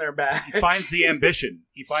target on their back. He finds the ambition.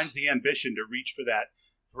 To reach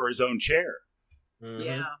for his own chair. Mm-hmm.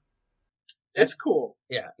 Yeah. It's cool.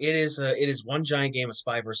 Yeah, it is one giant game of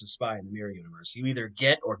spy versus spy in the Mirror Universe. You either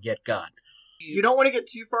get or get got. You don't want to get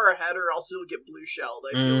too far ahead, or else you'll get blue shelled.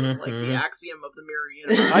 I feel is like the axiom of the Mirror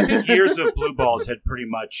Universe. I think years of blue balls had pretty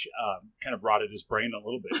much kind of rotted his brain a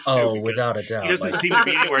little bit. Oh, too, without a doubt. He doesn't seem to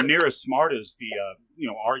be anywhere near as smart as the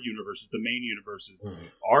our universe is the main universe is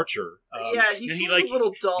Archer. Yeah, he and seems like, a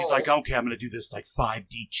little dull. He's like, okay, I'm going to do this like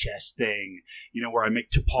 5D chess thing, where I make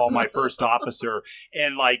T'Pol my first officer,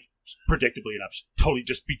 and like, predictably enough, she totally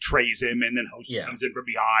just betrays him, and then Hoshi comes in from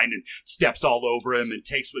behind and steps all over him and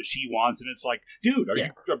takes what she wants, and it's like, dude, are you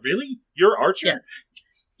really? You're Archer? Yeah.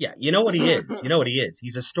 Yeah, you know what he is?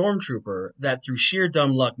 He's a stormtrooper that through sheer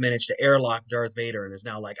dumb luck managed to airlock Darth Vader and is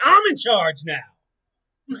now like, I'm in charge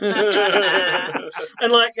now.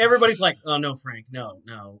 And like everybody's like, oh no, Frank,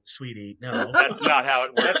 no, sweetie, no. That's not how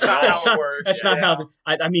it works. That's not how it works. That's not how.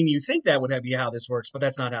 I mean, you think that would be how this works, but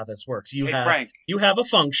that's not how this works. Frank, you have a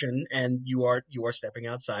function, and you are stepping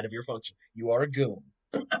outside of your function. You are a goon.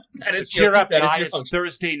 Cheer up, guy! It's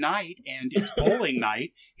Thursday night, and it's bowling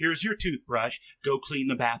night. Here's your toothbrush. Go clean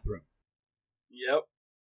the bathroom. Yep.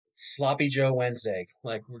 Sloppy Joe Wednesday.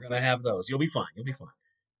 Like, we're gonna have those. You'll be fine.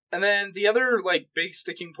 And then the other like big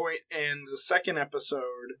sticking point in the second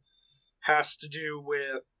episode has to do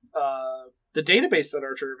with the database that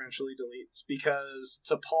Archer eventually deletes, because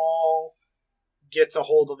T'Pol gets a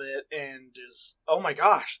hold of it and is, oh my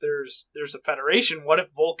gosh, there's a federation. What if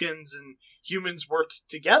Vulcans and humans worked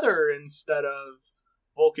together instead of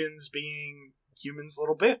Vulcans being humans'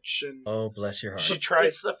 little bitch? And oh, bless your heart. she tries.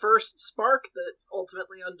 It's the first spark that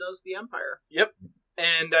ultimately undoes the Empire. Yep.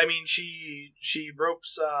 And I mean, she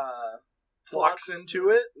ropes Phlox into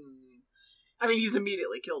it. And... I mean, he's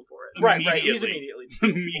immediately killed for it. Right. He's immediately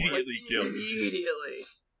killed. Immediately.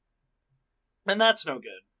 And that's no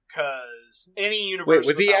good, because any universe. Wait,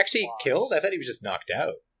 was he without actually Phlox- killed? I thought he was just knocked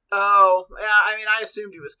out. Oh, yeah, I mean, I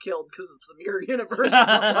assumed he was killed because it's the mirror universe.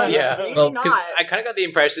 Like, Yeah, maybe well, not. Because I kind of got the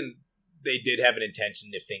impression they did have an intention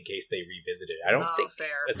if in case they revisited. I don't think,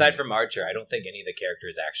 fair. aside from Archer, I don't think any of the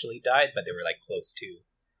characters actually died, but they were like close to.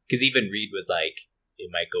 Because even Reed was like, it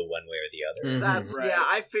might go one way or the other. That's Right. yeah.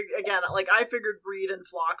 I figured Reed and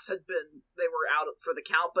Phlox they were out for the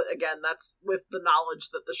count, but again, that's with the knowledge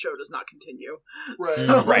that the show does not continue. Right.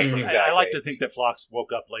 So- Right, Mhm. exactly. I like to think that Phlox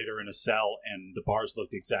woke up later in a cell, and the bars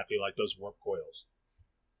looked exactly like those warp coils.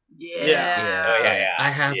 Yeah. Yeah. Oh, yeah. I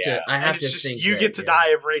have And to it's just think you that, get to die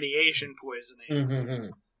of radiation poisoning. Mm-hmm.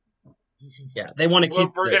 Yeah, they want to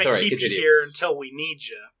keep. We're going to Sorry, keep you continue. here until we need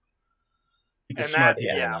you. keep the and smart that-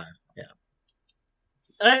 people yeah. alive. Yeah.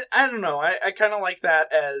 And I don't know. I kind of like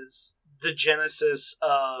that as the genesis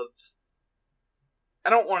of. I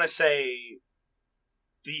don't want to say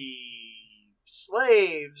the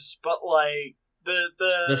slaves, but like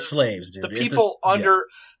The slaves, dude. the people under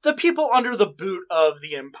the people under the boot of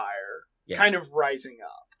the Empire, Yeah. kind of rising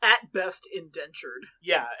up. At best, indentured.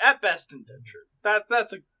 Yeah, at best indentured.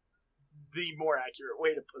 That's the more accurate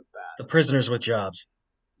way to put that. the prisoners with jobs.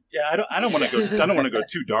 Yeah, I don't want to go. I don't want to go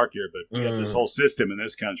too dark here, but we got this Mm. whole system in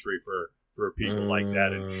this country for people like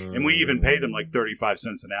that, and we even pay them like 35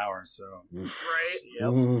 cents an hour. So Oof. Right? Yep.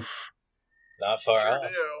 Oof. Not far Sure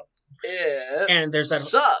off. do. It And there's that-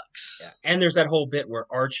 sucks. Yeah. And there's that whole bit where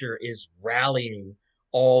Archer is rallying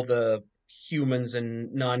all the humans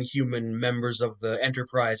and non-human members of the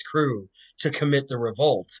Enterprise crew to commit the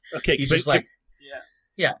revolt. okay, He's but just like,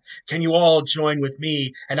 Yeah. can you all join with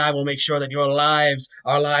me, and I will make sure that your lives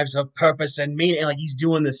are lives of purpose and meaning. And, like, he's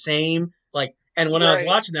doing the same. Like, and when I was Right.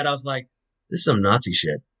 watching that, I was like, this is some Nazi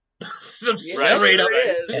shit. Some Yeah, straight up,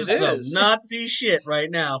 it is. it's It some is. Nazi shit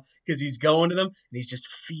right now, because he's going to them and he's just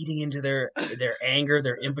feeding into their anger,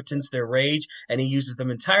 their impotence, their rage, and he uses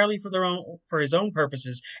them entirely for his own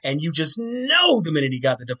purposes. And you just know the minute he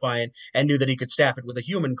got the Defiant and knew that he could staff it with a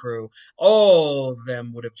human crew, all of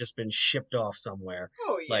them would have just been shipped off somewhere.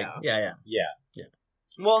 Oh yeah. Like, yeah. Yeah.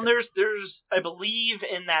 Well, and there's I believe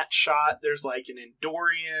in that shot there's like an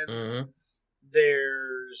Endorian. Mm-hmm.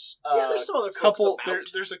 There's There's some other folks couple. about.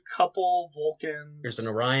 There's a couple Vulcans. There's an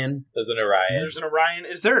Orion. There's an Orion. There's an Orion.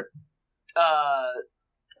 Is there?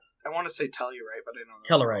 I want to say Tellurite, but I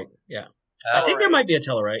don't know. Tellarite, yeah. I think there might be a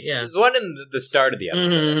Tellarite, yeah. There's one in the start of the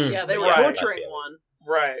episode. Mhm. Yeah, they were Right. torturing one.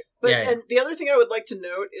 Right. But Yeah. and the other thing I would like to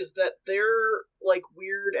note is that their like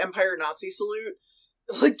weird Empire Nazi salute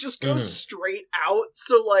like just goes Mhm. straight out,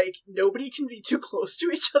 so like nobody can be too close to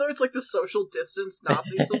each other. It's like the social distance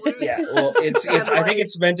Nazi salute. Yeah, well, it's. And, I think like,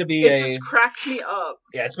 it's meant to be It a. just cracks me up.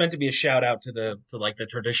 Yeah, it's meant to be a shout out to the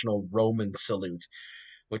traditional Roman salute,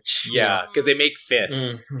 which Yeah, because they make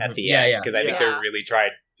fists Mhm. at the Yeah, end. yeah. Because I think Yeah. they're really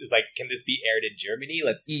trying. It's like, can this be aired in Germany?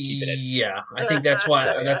 Let's keep it as Yeah, fists. I think that's why.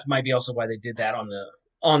 So, yeah. That might be also why they did that on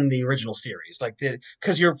the original series, like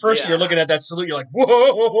because you're looking at that salute, you're like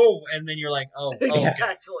whoa, and then you're like oh okay.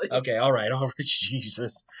 Exactly. Okay, all right,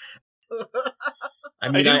 Jesus. I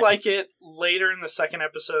do like it later in the second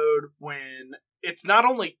episode when it's not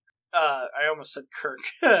only I almost said Kirk.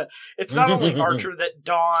 It's not only Archer that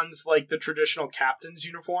dons like the traditional captain's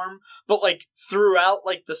uniform, but like throughout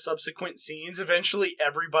like the subsequent scenes, eventually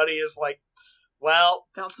everybody is like, well,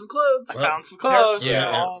 Found some clothes. I found some clothes.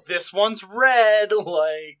 Yeah. This one's red.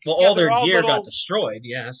 Like, Well, Yeah, all their they're all gear little- got destroyed,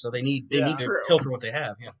 so they need Yeah. to True. pilfer what they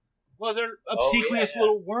have, Well, they're obsequious yeah.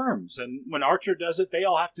 little worms, and when Archer does it, they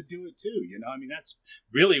all have to do it too. I mean, that's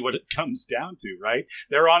really what it comes down to, right?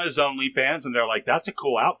 They're on his OnlyFans, and they're like, "That's a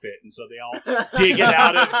cool outfit," and so they all dig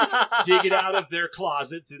it out of their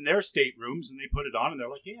closets in their staterooms, and they put it on, and they're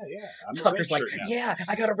like, "Yeah, I'm a red Tucker's like, shirt now." yeah,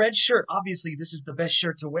 I got a red shirt. Obviously, this is the best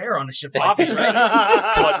shirt to wear on a ship like Obviously, this. it's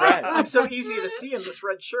blood red. I'm so easy to see in this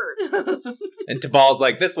red shirt. And T'Bal's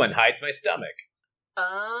like, this one hides my stomach.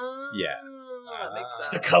 Yeah. That makes It's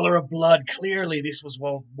sense. the color of blood. Clearly, this was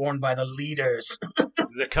worn by the leaders.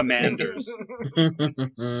 The commanders.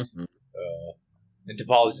 And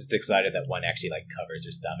T'Bal's just excited that one actually like covers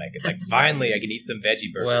her stomach. It's like, finally, I can eat some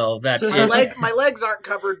veggie burgers. Well, that My legs aren't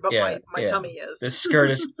covered, but Yeah, my yeah. tummy is. this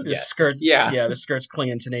skirt is Yes. the skirt's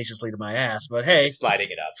clinging tenaciously to my ass. But hey, just sliding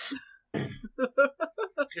it up.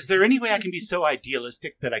 Is there any way I can be so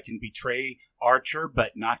idealistic that I can betray Archer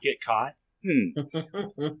but not get caught?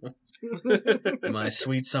 my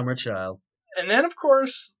sweet summer child. and then of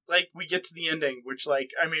course, like we get to the ending, which like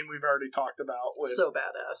I mean we've already talked about with So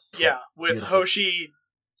badass. yeah, with Beautiful. Hoshi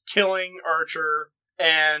killing Archer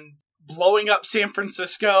and blowing up San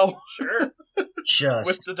Francisco Sure. Just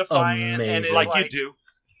with the Defiant, and amazing. it's Like you do.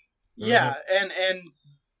 Yeah, and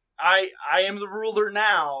I am the ruler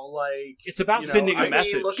now. Like It's about you know, sending a I-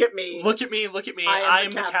 message. Look at me. Look at me! Look at me! I I am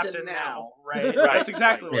am the the captain captain now. now. Right? Right. That's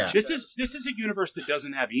exactly what Yeah. she This says. is a universe that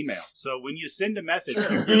doesn't have email. So when you send a message, you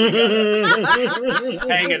really gotta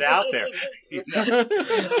hang it out there.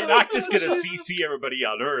 You're not just gonna CC everybody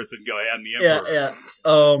on Earth and go, "I'm the Emperor." Yeah.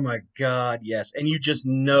 Oh my God, yes. And you just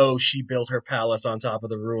know she built her palace on top of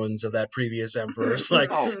the ruins of that previous emperor. It's like,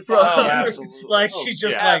 Oh, Oh, absolutely. like Oh, she's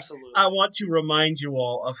just yeah. like, absolutely. I want to remind you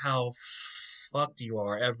all of how fucked you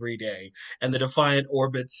are every day, and the Defiant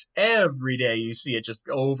orbits every day. You see it just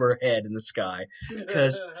overhead in the sky.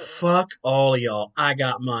 Because fuck all of y'all. I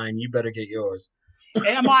got mine. You better get yours.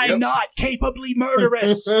 Am I not capably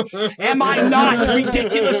murderous? Am I not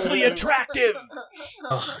ridiculously attractive?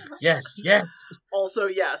 Oh, yes, yes. Also,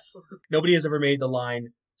 yes. Nobody has ever made the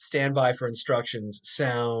line "Stand by for instructions"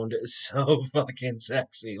 sound so fucking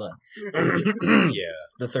sexy. Like, Yeah.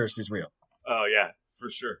 the thirst is real. Oh yeah, for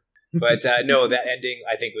sure. But no, that ending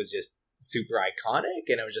I think was just super iconic,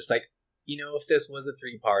 and I was just like, if this was a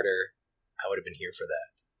 3-parter, I would have been here for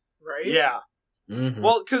that. Right? Yeah. Mhm.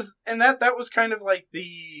 Well, because that was kind of like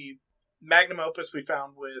the magnum opus we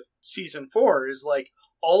found with season 4 is like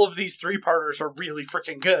all of these 3-parters are really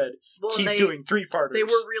freaking good. Well, Keep and doing 3-parters. they were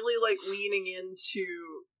really like leaning into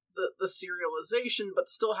the serialization, but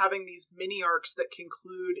still having these mini arcs that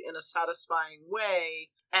conclude in a satisfying way,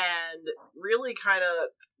 and really kind of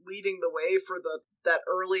leading the way for that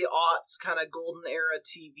early aughts kind of golden era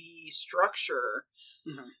TV structure.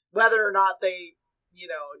 Mhm. Whether or not they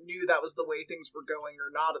knew that was the way things were going or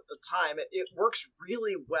not at the time, it works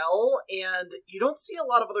really well, and you don't see a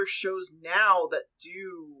lot of other shows now that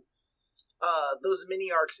do those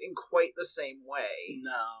mini arcs in quite the same way.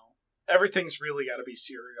 No. Everything's really got to be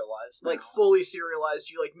serialized. Like now. fully serialized.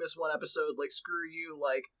 You like miss one episode, like screw you.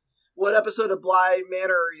 Like, what episode of Bly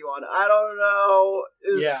Manor are you on? I don't know.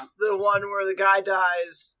 Is Yeah. the one where the guy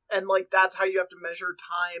dies, and like that's how you have to measure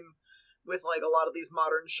time with like a lot of these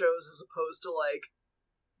modern shows, as opposed to like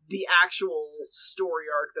the actual story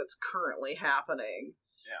arc that's currently happening.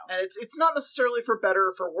 Yeah. And it's not necessarily for better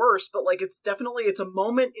or for worse, but like it's a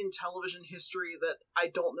moment in television history that I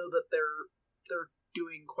don't know that they're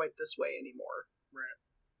doing quite this way anymore.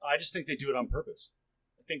 I just think they do it on purpose.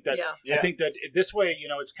 I think that Yeah. I think that this way,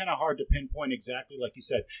 it's kind of hard to pinpoint exactly, like you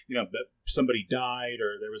said, that somebody died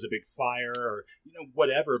or there was a big fire or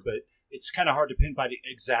whatever. But it's kind of hard to pinpoint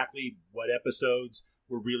exactly what episodes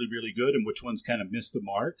were really, really good and which ones kind of missed the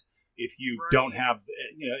mark. If you Right. don't have,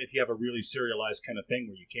 if you have a really serialized kind of thing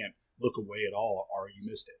where you can't look away at all, or you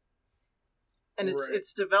missed it. And it's Right.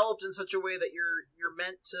 it's developed in such a way that you're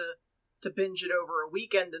meant to binge it over a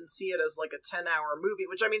weekend and see it as like a 10-hour movie,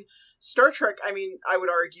 which I mean, Star Trek, I would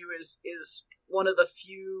argue is one of the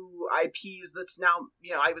few IPs that's now,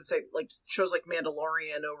 I would say like shows like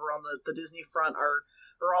Mandalorian over on the Disney front are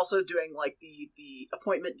also doing like the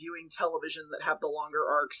appointment viewing television that have the longer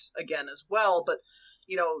arcs again as well. But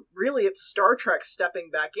really it's Star Trek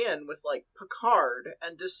stepping back in with like Picard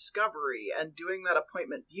and Discovery and doing that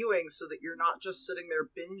appointment viewing so that you're not just sitting there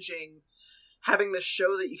binging having this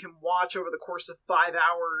show that you can watch over the course of 5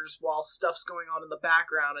 hours while stuff's going on in the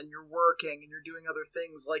background and you're working and you're doing other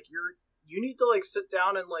things, like you need to like sit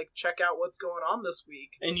down and like check out what's going on this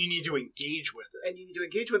week. And you need to engage with it. And you need to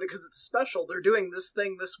engage with it because it's special. They're doing this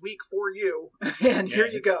thing this week for you. And here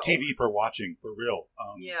you go. It's TV for watching, for real.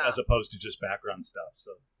 As opposed to just background stuff.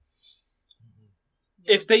 So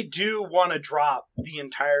if they do want to drop the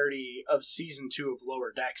entirety of season 2 of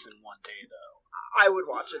Lower Decks in one day, though, I would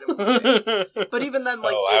watch it in one day. But even then,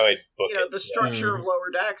 like, I would book you know, it, the structure of Lower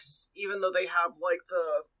Decks, even though they have like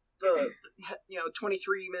the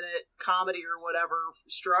 23-minute comedy or whatever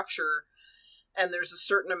structure, and there's a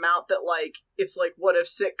certain amount that like it's like what if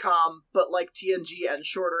sitcom, but like TNG and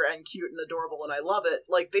shorter and cute and adorable, and I love it.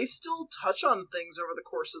 Like they still touch on things over the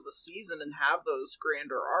course of the season and have those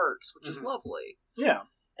grander arcs, which is lovely. Yeah.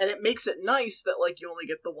 And it makes it nice that like you only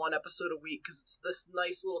get the one episode a week because it's this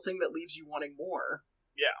nice little thing that leaves you wanting more.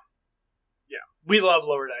 Yeah. We love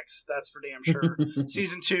Lower Decks. That's for damn sure.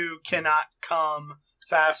 Season 2 cannot come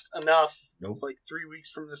fast enough. Nope. It's like 3 weeks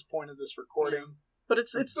from this point of this recording. Yeah. But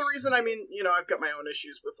it's the reason, I mean, you know, I've got my own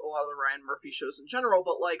issues with a lot of the Ryan Murphy shows in general,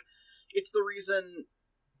 but like it's the reason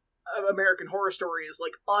American Horror Story is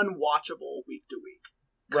like unwatchable week to week.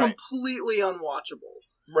 Right. Completely unwatchable.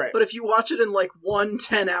 Right. But if you watch it in like 1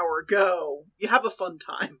 10-hour go, you have a fun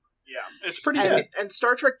time. Yeah, it's pretty good. And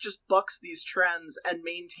Star Trek just bucks these trends and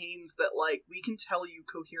maintains that, like, we can tell you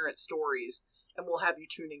coherent stories and we'll have you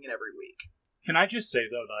tuning in every week. Can I just say,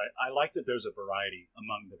 though, that I like that there's a variety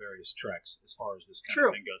among the various treks as far as this kind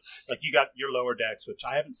of thing goes. Like, you got your Lower Decks, which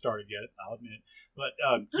I haven't started yet, I'll admit. But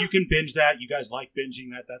you can binge that. You guys like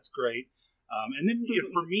binging that. That's great. And then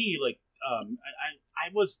for me, like, I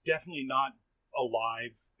was definitely not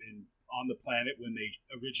alive and on the planet when they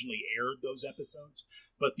originally aired those episodes,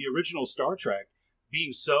 but the original Star Trek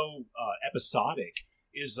being so episodic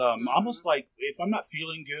is almost like if I'm not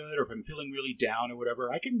feeling good or if I'm feeling really down or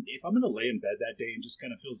whatever, I can, if I'm going to lay in bed that day and just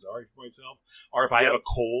kind of feel sorry for myself, or if I have a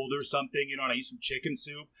cold or something, you know, and I eat some chicken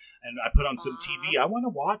soup and I put on some TV, I want to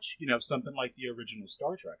watch, you know, something like the original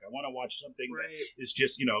Star Trek. I want to watch something that is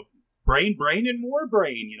just, you know, brain and more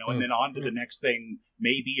brain, you know, and then on to the next thing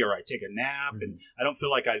maybe, or I take a nap and I don't feel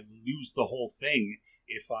like I lose the whole thing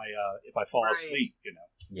if I fall asleep, you know.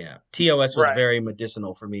 Yeah, TOS was very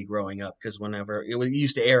medicinal for me growing up because whenever it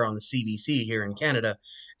used to air on the CBC here in Canada,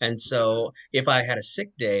 and so if I had a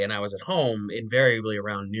sick day and I was at home, invariably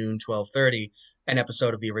around noon, 12:30, an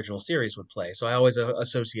episode of the original series would play. So I always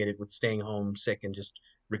associated with staying home sick and just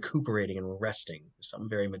recuperating and resting. There's something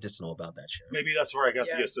very medicinal about that show. Maybe that's where I got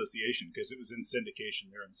the association because it was in syndication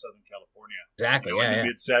there in Southern California. Exactly, you know, in the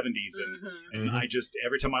mid 70s, and I just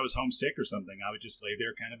every time I was homesick or something, I would just lay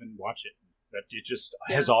there kind of and watch it. That it just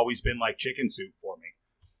has always been like chicken soup for me.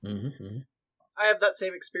 I have that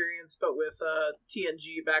same experience, but with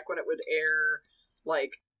TNG back when it would air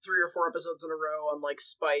like 3 or 4 episodes in a row on like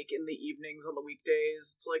Spike in the evenings on the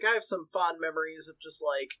weekdays. It's like I have some fond memories of just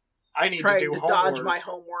like I need trying to do dodge my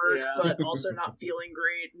homework, but also not feeling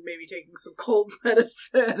great, and maybe taking some cold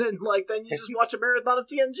medicine, and like then you just watch a marathon of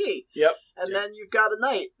TNG. Yep. And then you've got a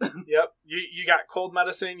night. Yep. You got cold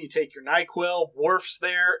medicine. You take your NyQuil. Worf's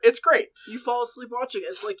there. It's great. You fall asleep watching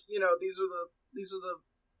it. It's like, you know, these are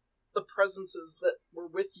the presences that were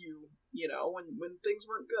with you, you know, when things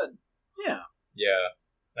weren't good. Yeah. Yeah.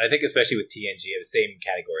 I think especially with TNG, it was the same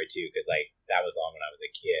category too, because like that was on when I was a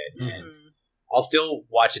kid, and I'll still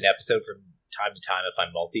watch an episode from time to time if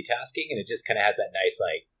I'm multitasking, and it just kind of has that nice,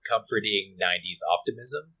 like, comforting 90s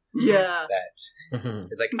optimism. Yeah. That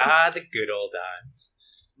it's like, the good old times.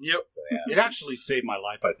 Yep. So, yeah. It actually saved my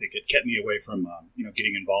life, I think. It kept me away from, you know,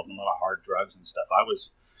 getting involved in a lot of hard drugs and stuff. I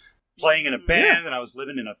was playing in a band, and I was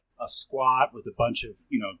living in a squat with a bunch of,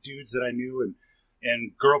 you know, dudes that I knew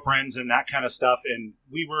and girlfriends and that kind of stuff, and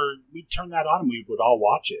we'd turn that on and we would all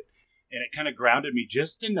watch it. And it kind of grounded me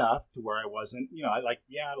just enough to where I wasn't, you know,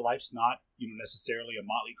 life's not, you know, necessarily a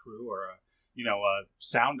Motley Crue or a, you know, a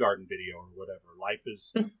Soundgarden video or whatever. Life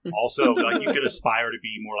is also, like, you could aspire to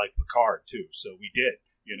be more like Picard, too. So we did,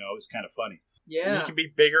 you know, it's kind of funny. Yeah. You can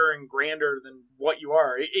be bigger and grander than what you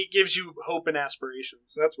are. It gives you hope and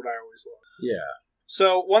aspirations. That's what I always love. Yeah.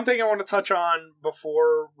 So one thing I want to touch on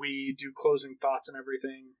before we do closing thoughts and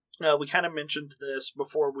everything, we kind of mentioned this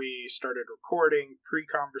before we started recording,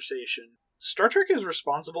 pre-conversation. Star Trek is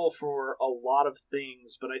responsible for a lot of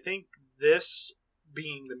things, but I think this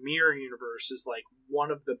being the mirror universe is like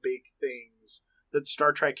one of the big things that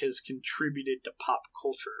Star Trek has contributed to pop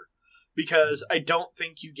culture. Because I don't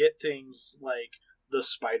think you get things like the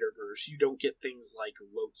Spider-Verse. You don't get things like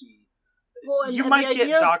Loki. Well, and, you and might the get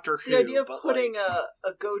idea Doctor Who. the idea of but, putting like,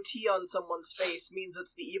 a goatee on someone's face means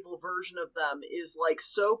it's the evil version of them is like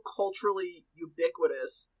so culturally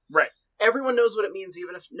ubiquitous. Right. Everyone knows what it means,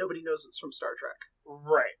 even if nobody knows it's from Star Trek.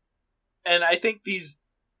 Right. And I think these,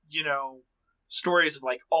 stories of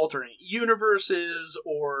like alternate universes,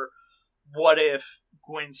 or what if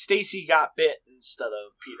Gwen Stacy got bit instead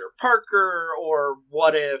of Peter Parker, or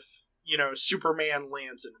what if, Superman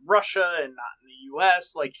lands in Russia and not in the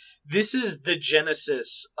US. Like, this is the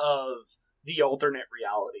genesis of the alternate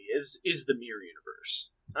reality, is the Mirror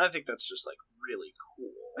Universe. And I think that's just like really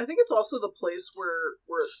cool. I think it's also the place where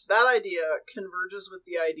that idea converges with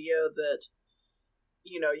the idea that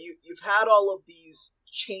you've had all of these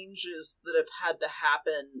changes that have had to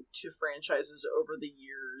happen to franchises over the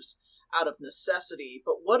years out of necessity,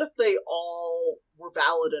 but what if they all were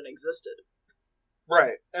valid and existed?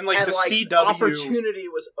 Right. And like the CW opportunity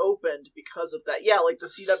was opened because of that. Yeah, like the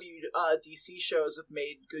CW DC shows have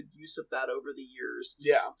made good use of that over the years.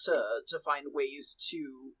 Yeah. To find ways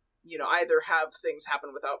to, either have things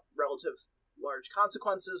happen without relative large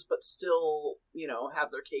consequences, but still,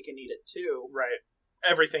 have their cake and eat it too. Right.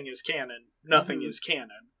 Everything is canon. Nothing is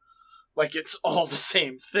canon. Like, it's all the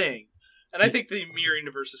same thing. And I think the Mirror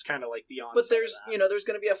Universe is kind of like the onset. But there's, of that. There's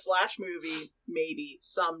going to be a Flash movie, maybe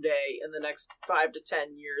someday in the next 5 to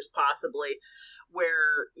 10 years, possibly,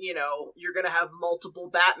 where you're going to have multiple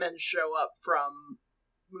Batmen show up from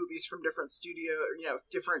movies from different studio,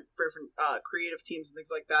 different creative teams and things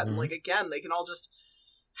like that. And like again, they can all just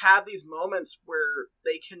have these moments where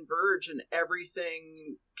they converge and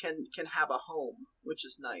everything can have a home, which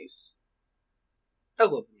is nice. I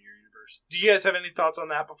love the Mirror Universe. Do you guys have any thoughts on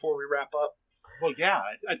that before we wrap up? Well, yeah,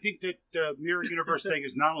 I think that the Mirror Universe thing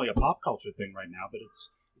is not only a pop culture thing right now, but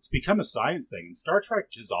it's become a science thing. And Star Trek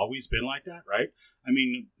has always been like that, right? I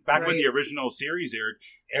mean, back when the original series aired,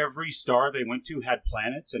 every star they went to had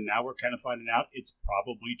planets, and now we're kind of finding out it's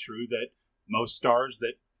probably true that most stars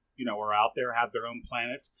that, are out there have their own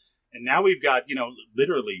planets. And now we've got,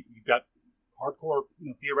 literally, you've got hardcore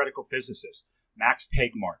theoretical physicists, Max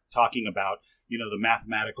Tegmark, talking about, the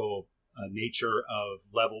mathematical nature of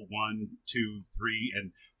level 1, 2, 3,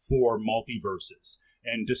 and 4 multiverses,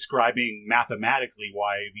 and describing mathematically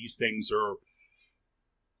why these things are,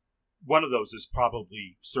 one of those is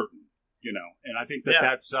probably certain, and I think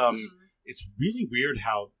that's, it's really weird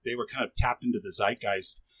how they were kind of tapped into the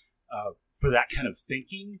zeitgeist for that kind of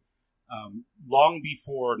thinking long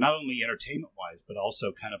before, not only entertainment wise, but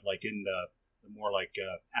also kind of like in the more like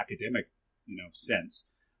academic, sense.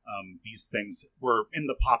 These things were in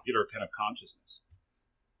the popular kind of consciousness.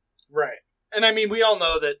 Right. And I mean, we all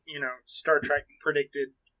know that, Star Trek predicted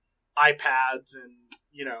iPads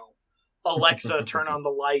and, Alexa, turn on the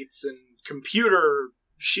lights, and computer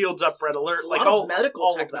shields up red alert. Like all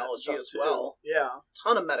medical technology as well. Yeah.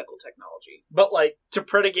 Ton of medical technology. But like to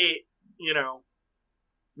predicate,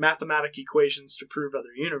 mathematic equations to prove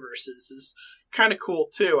other universes is kind of cool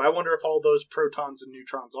too. I wonder if all those protons and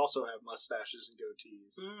neutrons also have mustaches and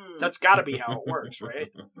goatees. That's got to be how it works, right?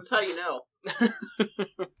 That's how you know.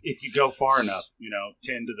 If you go far enough,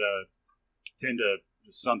 10 to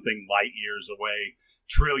something light years away,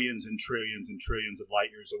 trillions and trillions and trillions of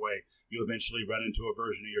light years away, you eventually run into a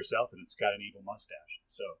version of yourself, and it's got an evil mustache.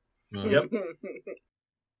 So,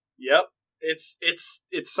 Yep. It's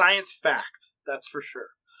science fact. That's for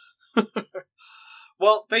sure.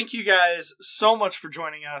 Well, thank you guys so much for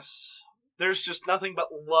joining us. There's just nothing but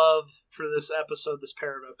love for this episode, this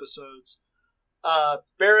pair of episodes.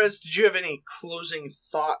 Beres, did you have any closing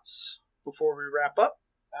thoughts before we wrap up?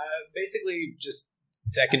 Basically, just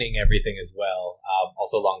seconding everything as well.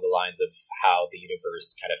 Also along the lines of how the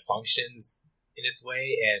universe kind of functions in its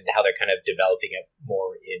way, and how they're kind of developing it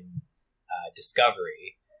more in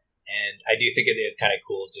Discovery. And I do think it is kind of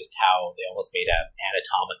cool just how they almost made an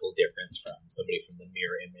anatomical difference from somebody from the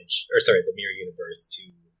mirror universe to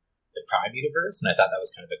the Prime universe. And I thought that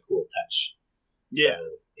was kind of a cool touch. Yeah.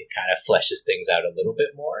 So it kind of fleshes things out a little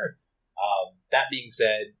bit more. That being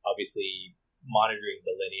said, obviously monitoring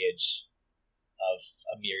the lineage of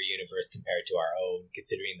a mirror universe compared to our own,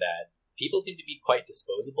 considering that people seem to be quite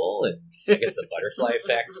disposable, and I guess the butterfly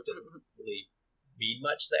effect doesn't really mean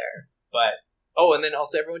much there. But and then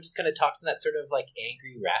also everyone just kind of talks in that sort of like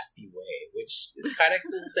angry, raspy way, which is kind of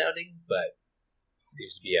cool sounding, but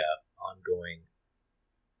seems to be a ongoing,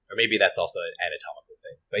 or maybe that's also an anatomical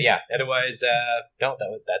thing. But yeah, otherwise, no,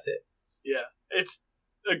 that's it. Yeah, it's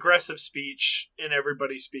aggressive speech, and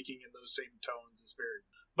everybody speaking in those same tones is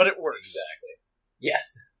but it works. Exactly.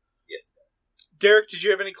 Yes, it does. Derek, did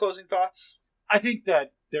you have any closing thoughts? I think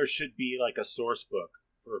that there should be like a source book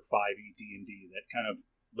for 5e D&D that kind of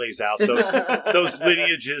lays out those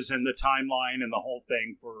lineages and the timeline and the whole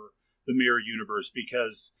thing for the Mirror Universe.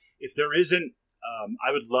 Because if there isn't,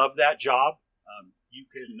 I would love that job. You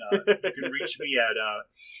can reach me at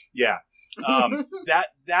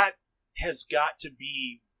that has got to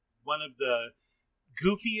be one of the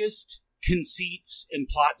goofiest conceits and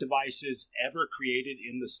plot devices ever created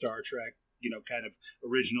in the Star Trek, kind of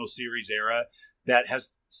original series era, that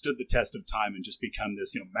has stood the test of time and just become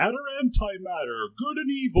this, matter, antimatter, good and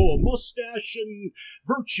evil, mustache and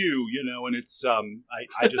virtue, and it's,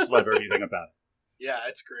 I just love everything about it. Yeah,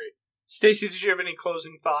 it's great. Stacey, did you have any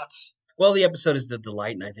closing thoughts? Well, the episode is a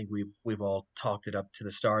delight, and I think we've all talked it up to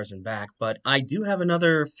the stars and back. But I do have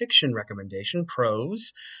another fiction recommendation,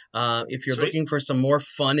 prose. If you're Sweet. looking for some more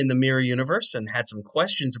fun in the Mirror Universe and had some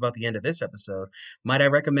questions about the end of this episode, might I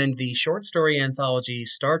recommend the short story anthology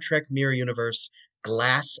Star Trek Mirror Universe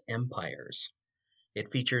Glass Empires.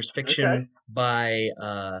 It features fiction by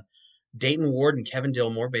Dayton Ward and Kevin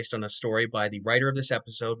Dillmore, based on a story by the writer of this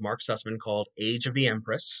episode, Mark Sussman, called Age of the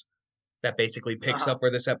Empress. That basically picks up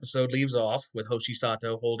where this episode leaves off, with Hoshi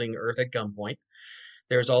Sato holding Earth at gunpoint.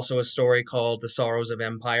 There's also a story called The Sorrows of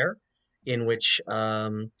Empire, in which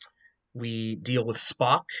we deal with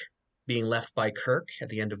Spock being left by Kirk at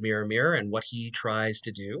the end of Mirror Mirror and what he tries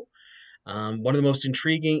to do. One of the most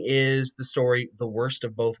intriguing is the story The Worst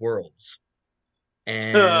of Both Worlds,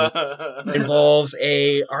 and involves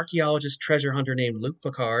a archaeologist treasure hunter named Luke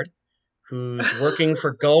Picard, who's working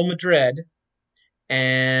for Gul Madred,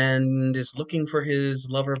 and is looking for his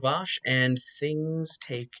lover Vash, and things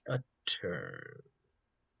take a turn,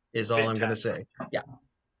 is all I'm going to say. Yeah.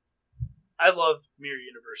 I love Mirror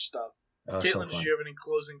Universe stuff. Oh, Caitlin, so did fun. you have any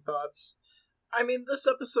closing thoughts? I mean, this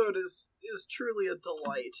episode is truly a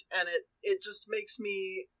delight, and it just makes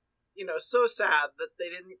me, so sad that they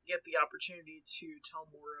didn't get the opportunity to tell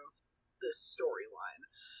more of this storyline.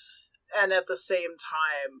 And at the same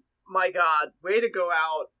time, my God, way to go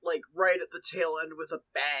out, right at the tail end with a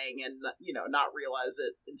bang and, not realize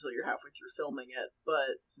it until you're halfway through filming it.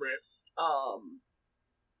 But,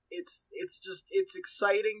 it's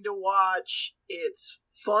exciting to watch. It's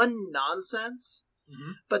fun nonsense.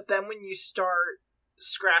 Mm-hmm. But then when you start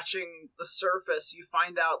scratching the surface, you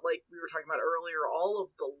find out, like we were talking about earlier, all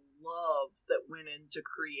of the love that went into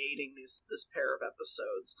creating this pair of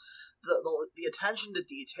episodes. The attention to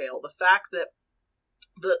detail, the fact that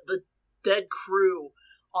the dead crew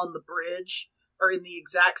on the bridge are in the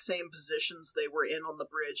exact same positions they were in on the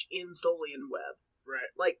bridge in Tholian Web.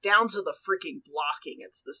 Right. Down to the freaking blocking,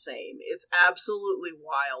 it's the same. It's absolutely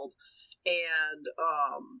wild. And,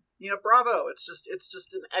 bravo. It's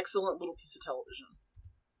just an excellent little piece of television.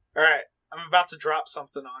 Alright, I'm about to drop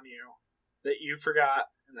something on you that you forgot,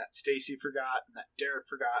 and that Stacey forgot, and that Derek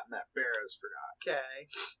forgot, and that Barrows forgot. Okay.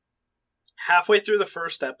 Halfway through the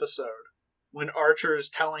first episode, when Archer is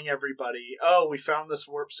telling everybody, oh, we found this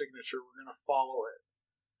warp signature, we're going to follow it,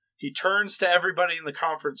 he turns to everybody in the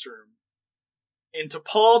conference room, and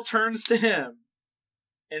T'Pol turns to him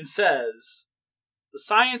and says, the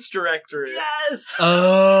science director Yes!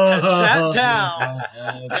 has sat down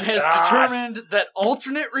and has determined that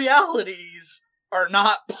alternate realities are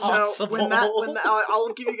not possible. No,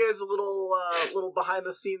 I'll give you guys a little behind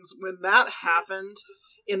the scenes. When that happened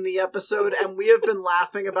in the episode, and we have been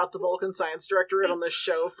laughing about the Vulcan Science Directorate on this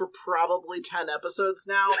show for probably 10 episodes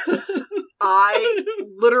now, I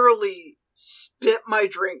literally spit my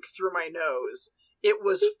drink through my nose. It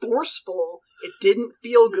was forceful, it didn't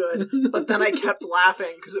feel good, but then I kept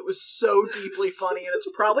laughing because it was so deeply funny, and it's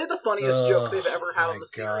probably the funniest joke they've ever had on the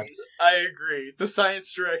series. I agree. The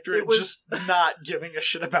science director was just not giving a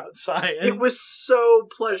shit about science. It was so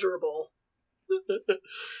pleasurable.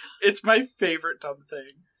 It's my favorite dumb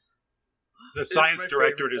thing. The science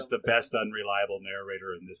directorate is the best unreliable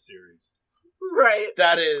narrator in this series. Right.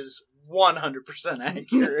 That is 100%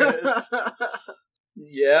 accurate.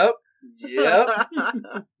 Yep.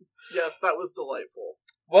 Yes, that was delightful.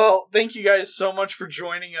 Well, thank you guys so much for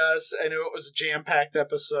joining us. I know it was a jam-packed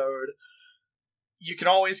episode. You can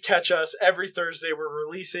always catch us every Thursday. We're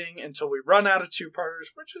releasing until we run out of two-parters,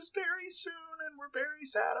 which is very soon, and we're very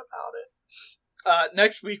sad about it.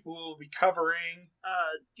 Next week, we will be covering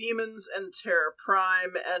Demons and Terra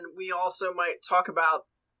Prime, and we also might talk about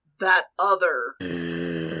that other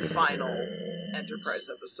final Enterprise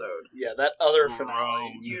episode. Yeah, that other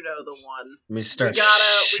finale. You know the one. Let me start We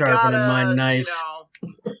sharpening my knife.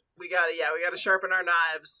 We gotta sharpen our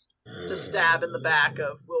knives to stab in the back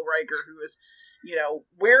of Will Riker, who is,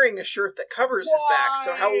 wearing a shirt that covers his back.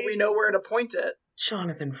 So how will we know where to point it?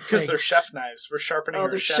 Jonathan Frakes. Because they're chef knives. We're sharpening our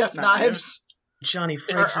they're chef knives. Johnny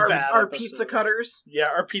It's Frakes, our bad Our episode. pizza cutters. Yeah,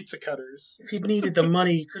 our pizza cutters. if he'd needed the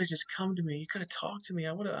money, you could have just come to me. You could have talked to me.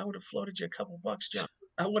 I would have floated you a couple bucks, John.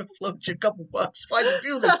 I would have floated you a couple bucks. Why'd you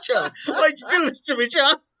do this, John? Why'd you do this to me,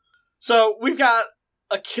 John? So we've got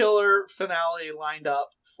a killer finale lined up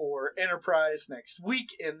for Enterprise next week.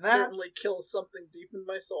 In that, Certainly kills something deep in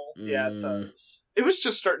my soul. yeah, it does. It was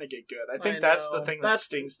just starting to get good. I think I that's the know. thing that That's-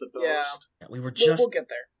 stings the yeah. most. We were We'll, just we'll get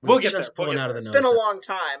there. We'll we were get just there. We'll pulling get out of the It's nose. been a stuff. long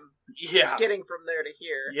time Yeah. getting from there to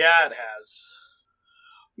here. Yeah, it has.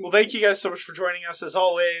 Well, thank you guys so much for joining us. As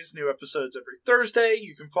always, new episodes every Thursday.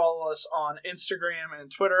 You can follow us on Instagram and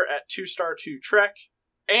Twitter at 2star2trek.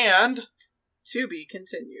 And To be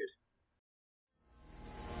continued.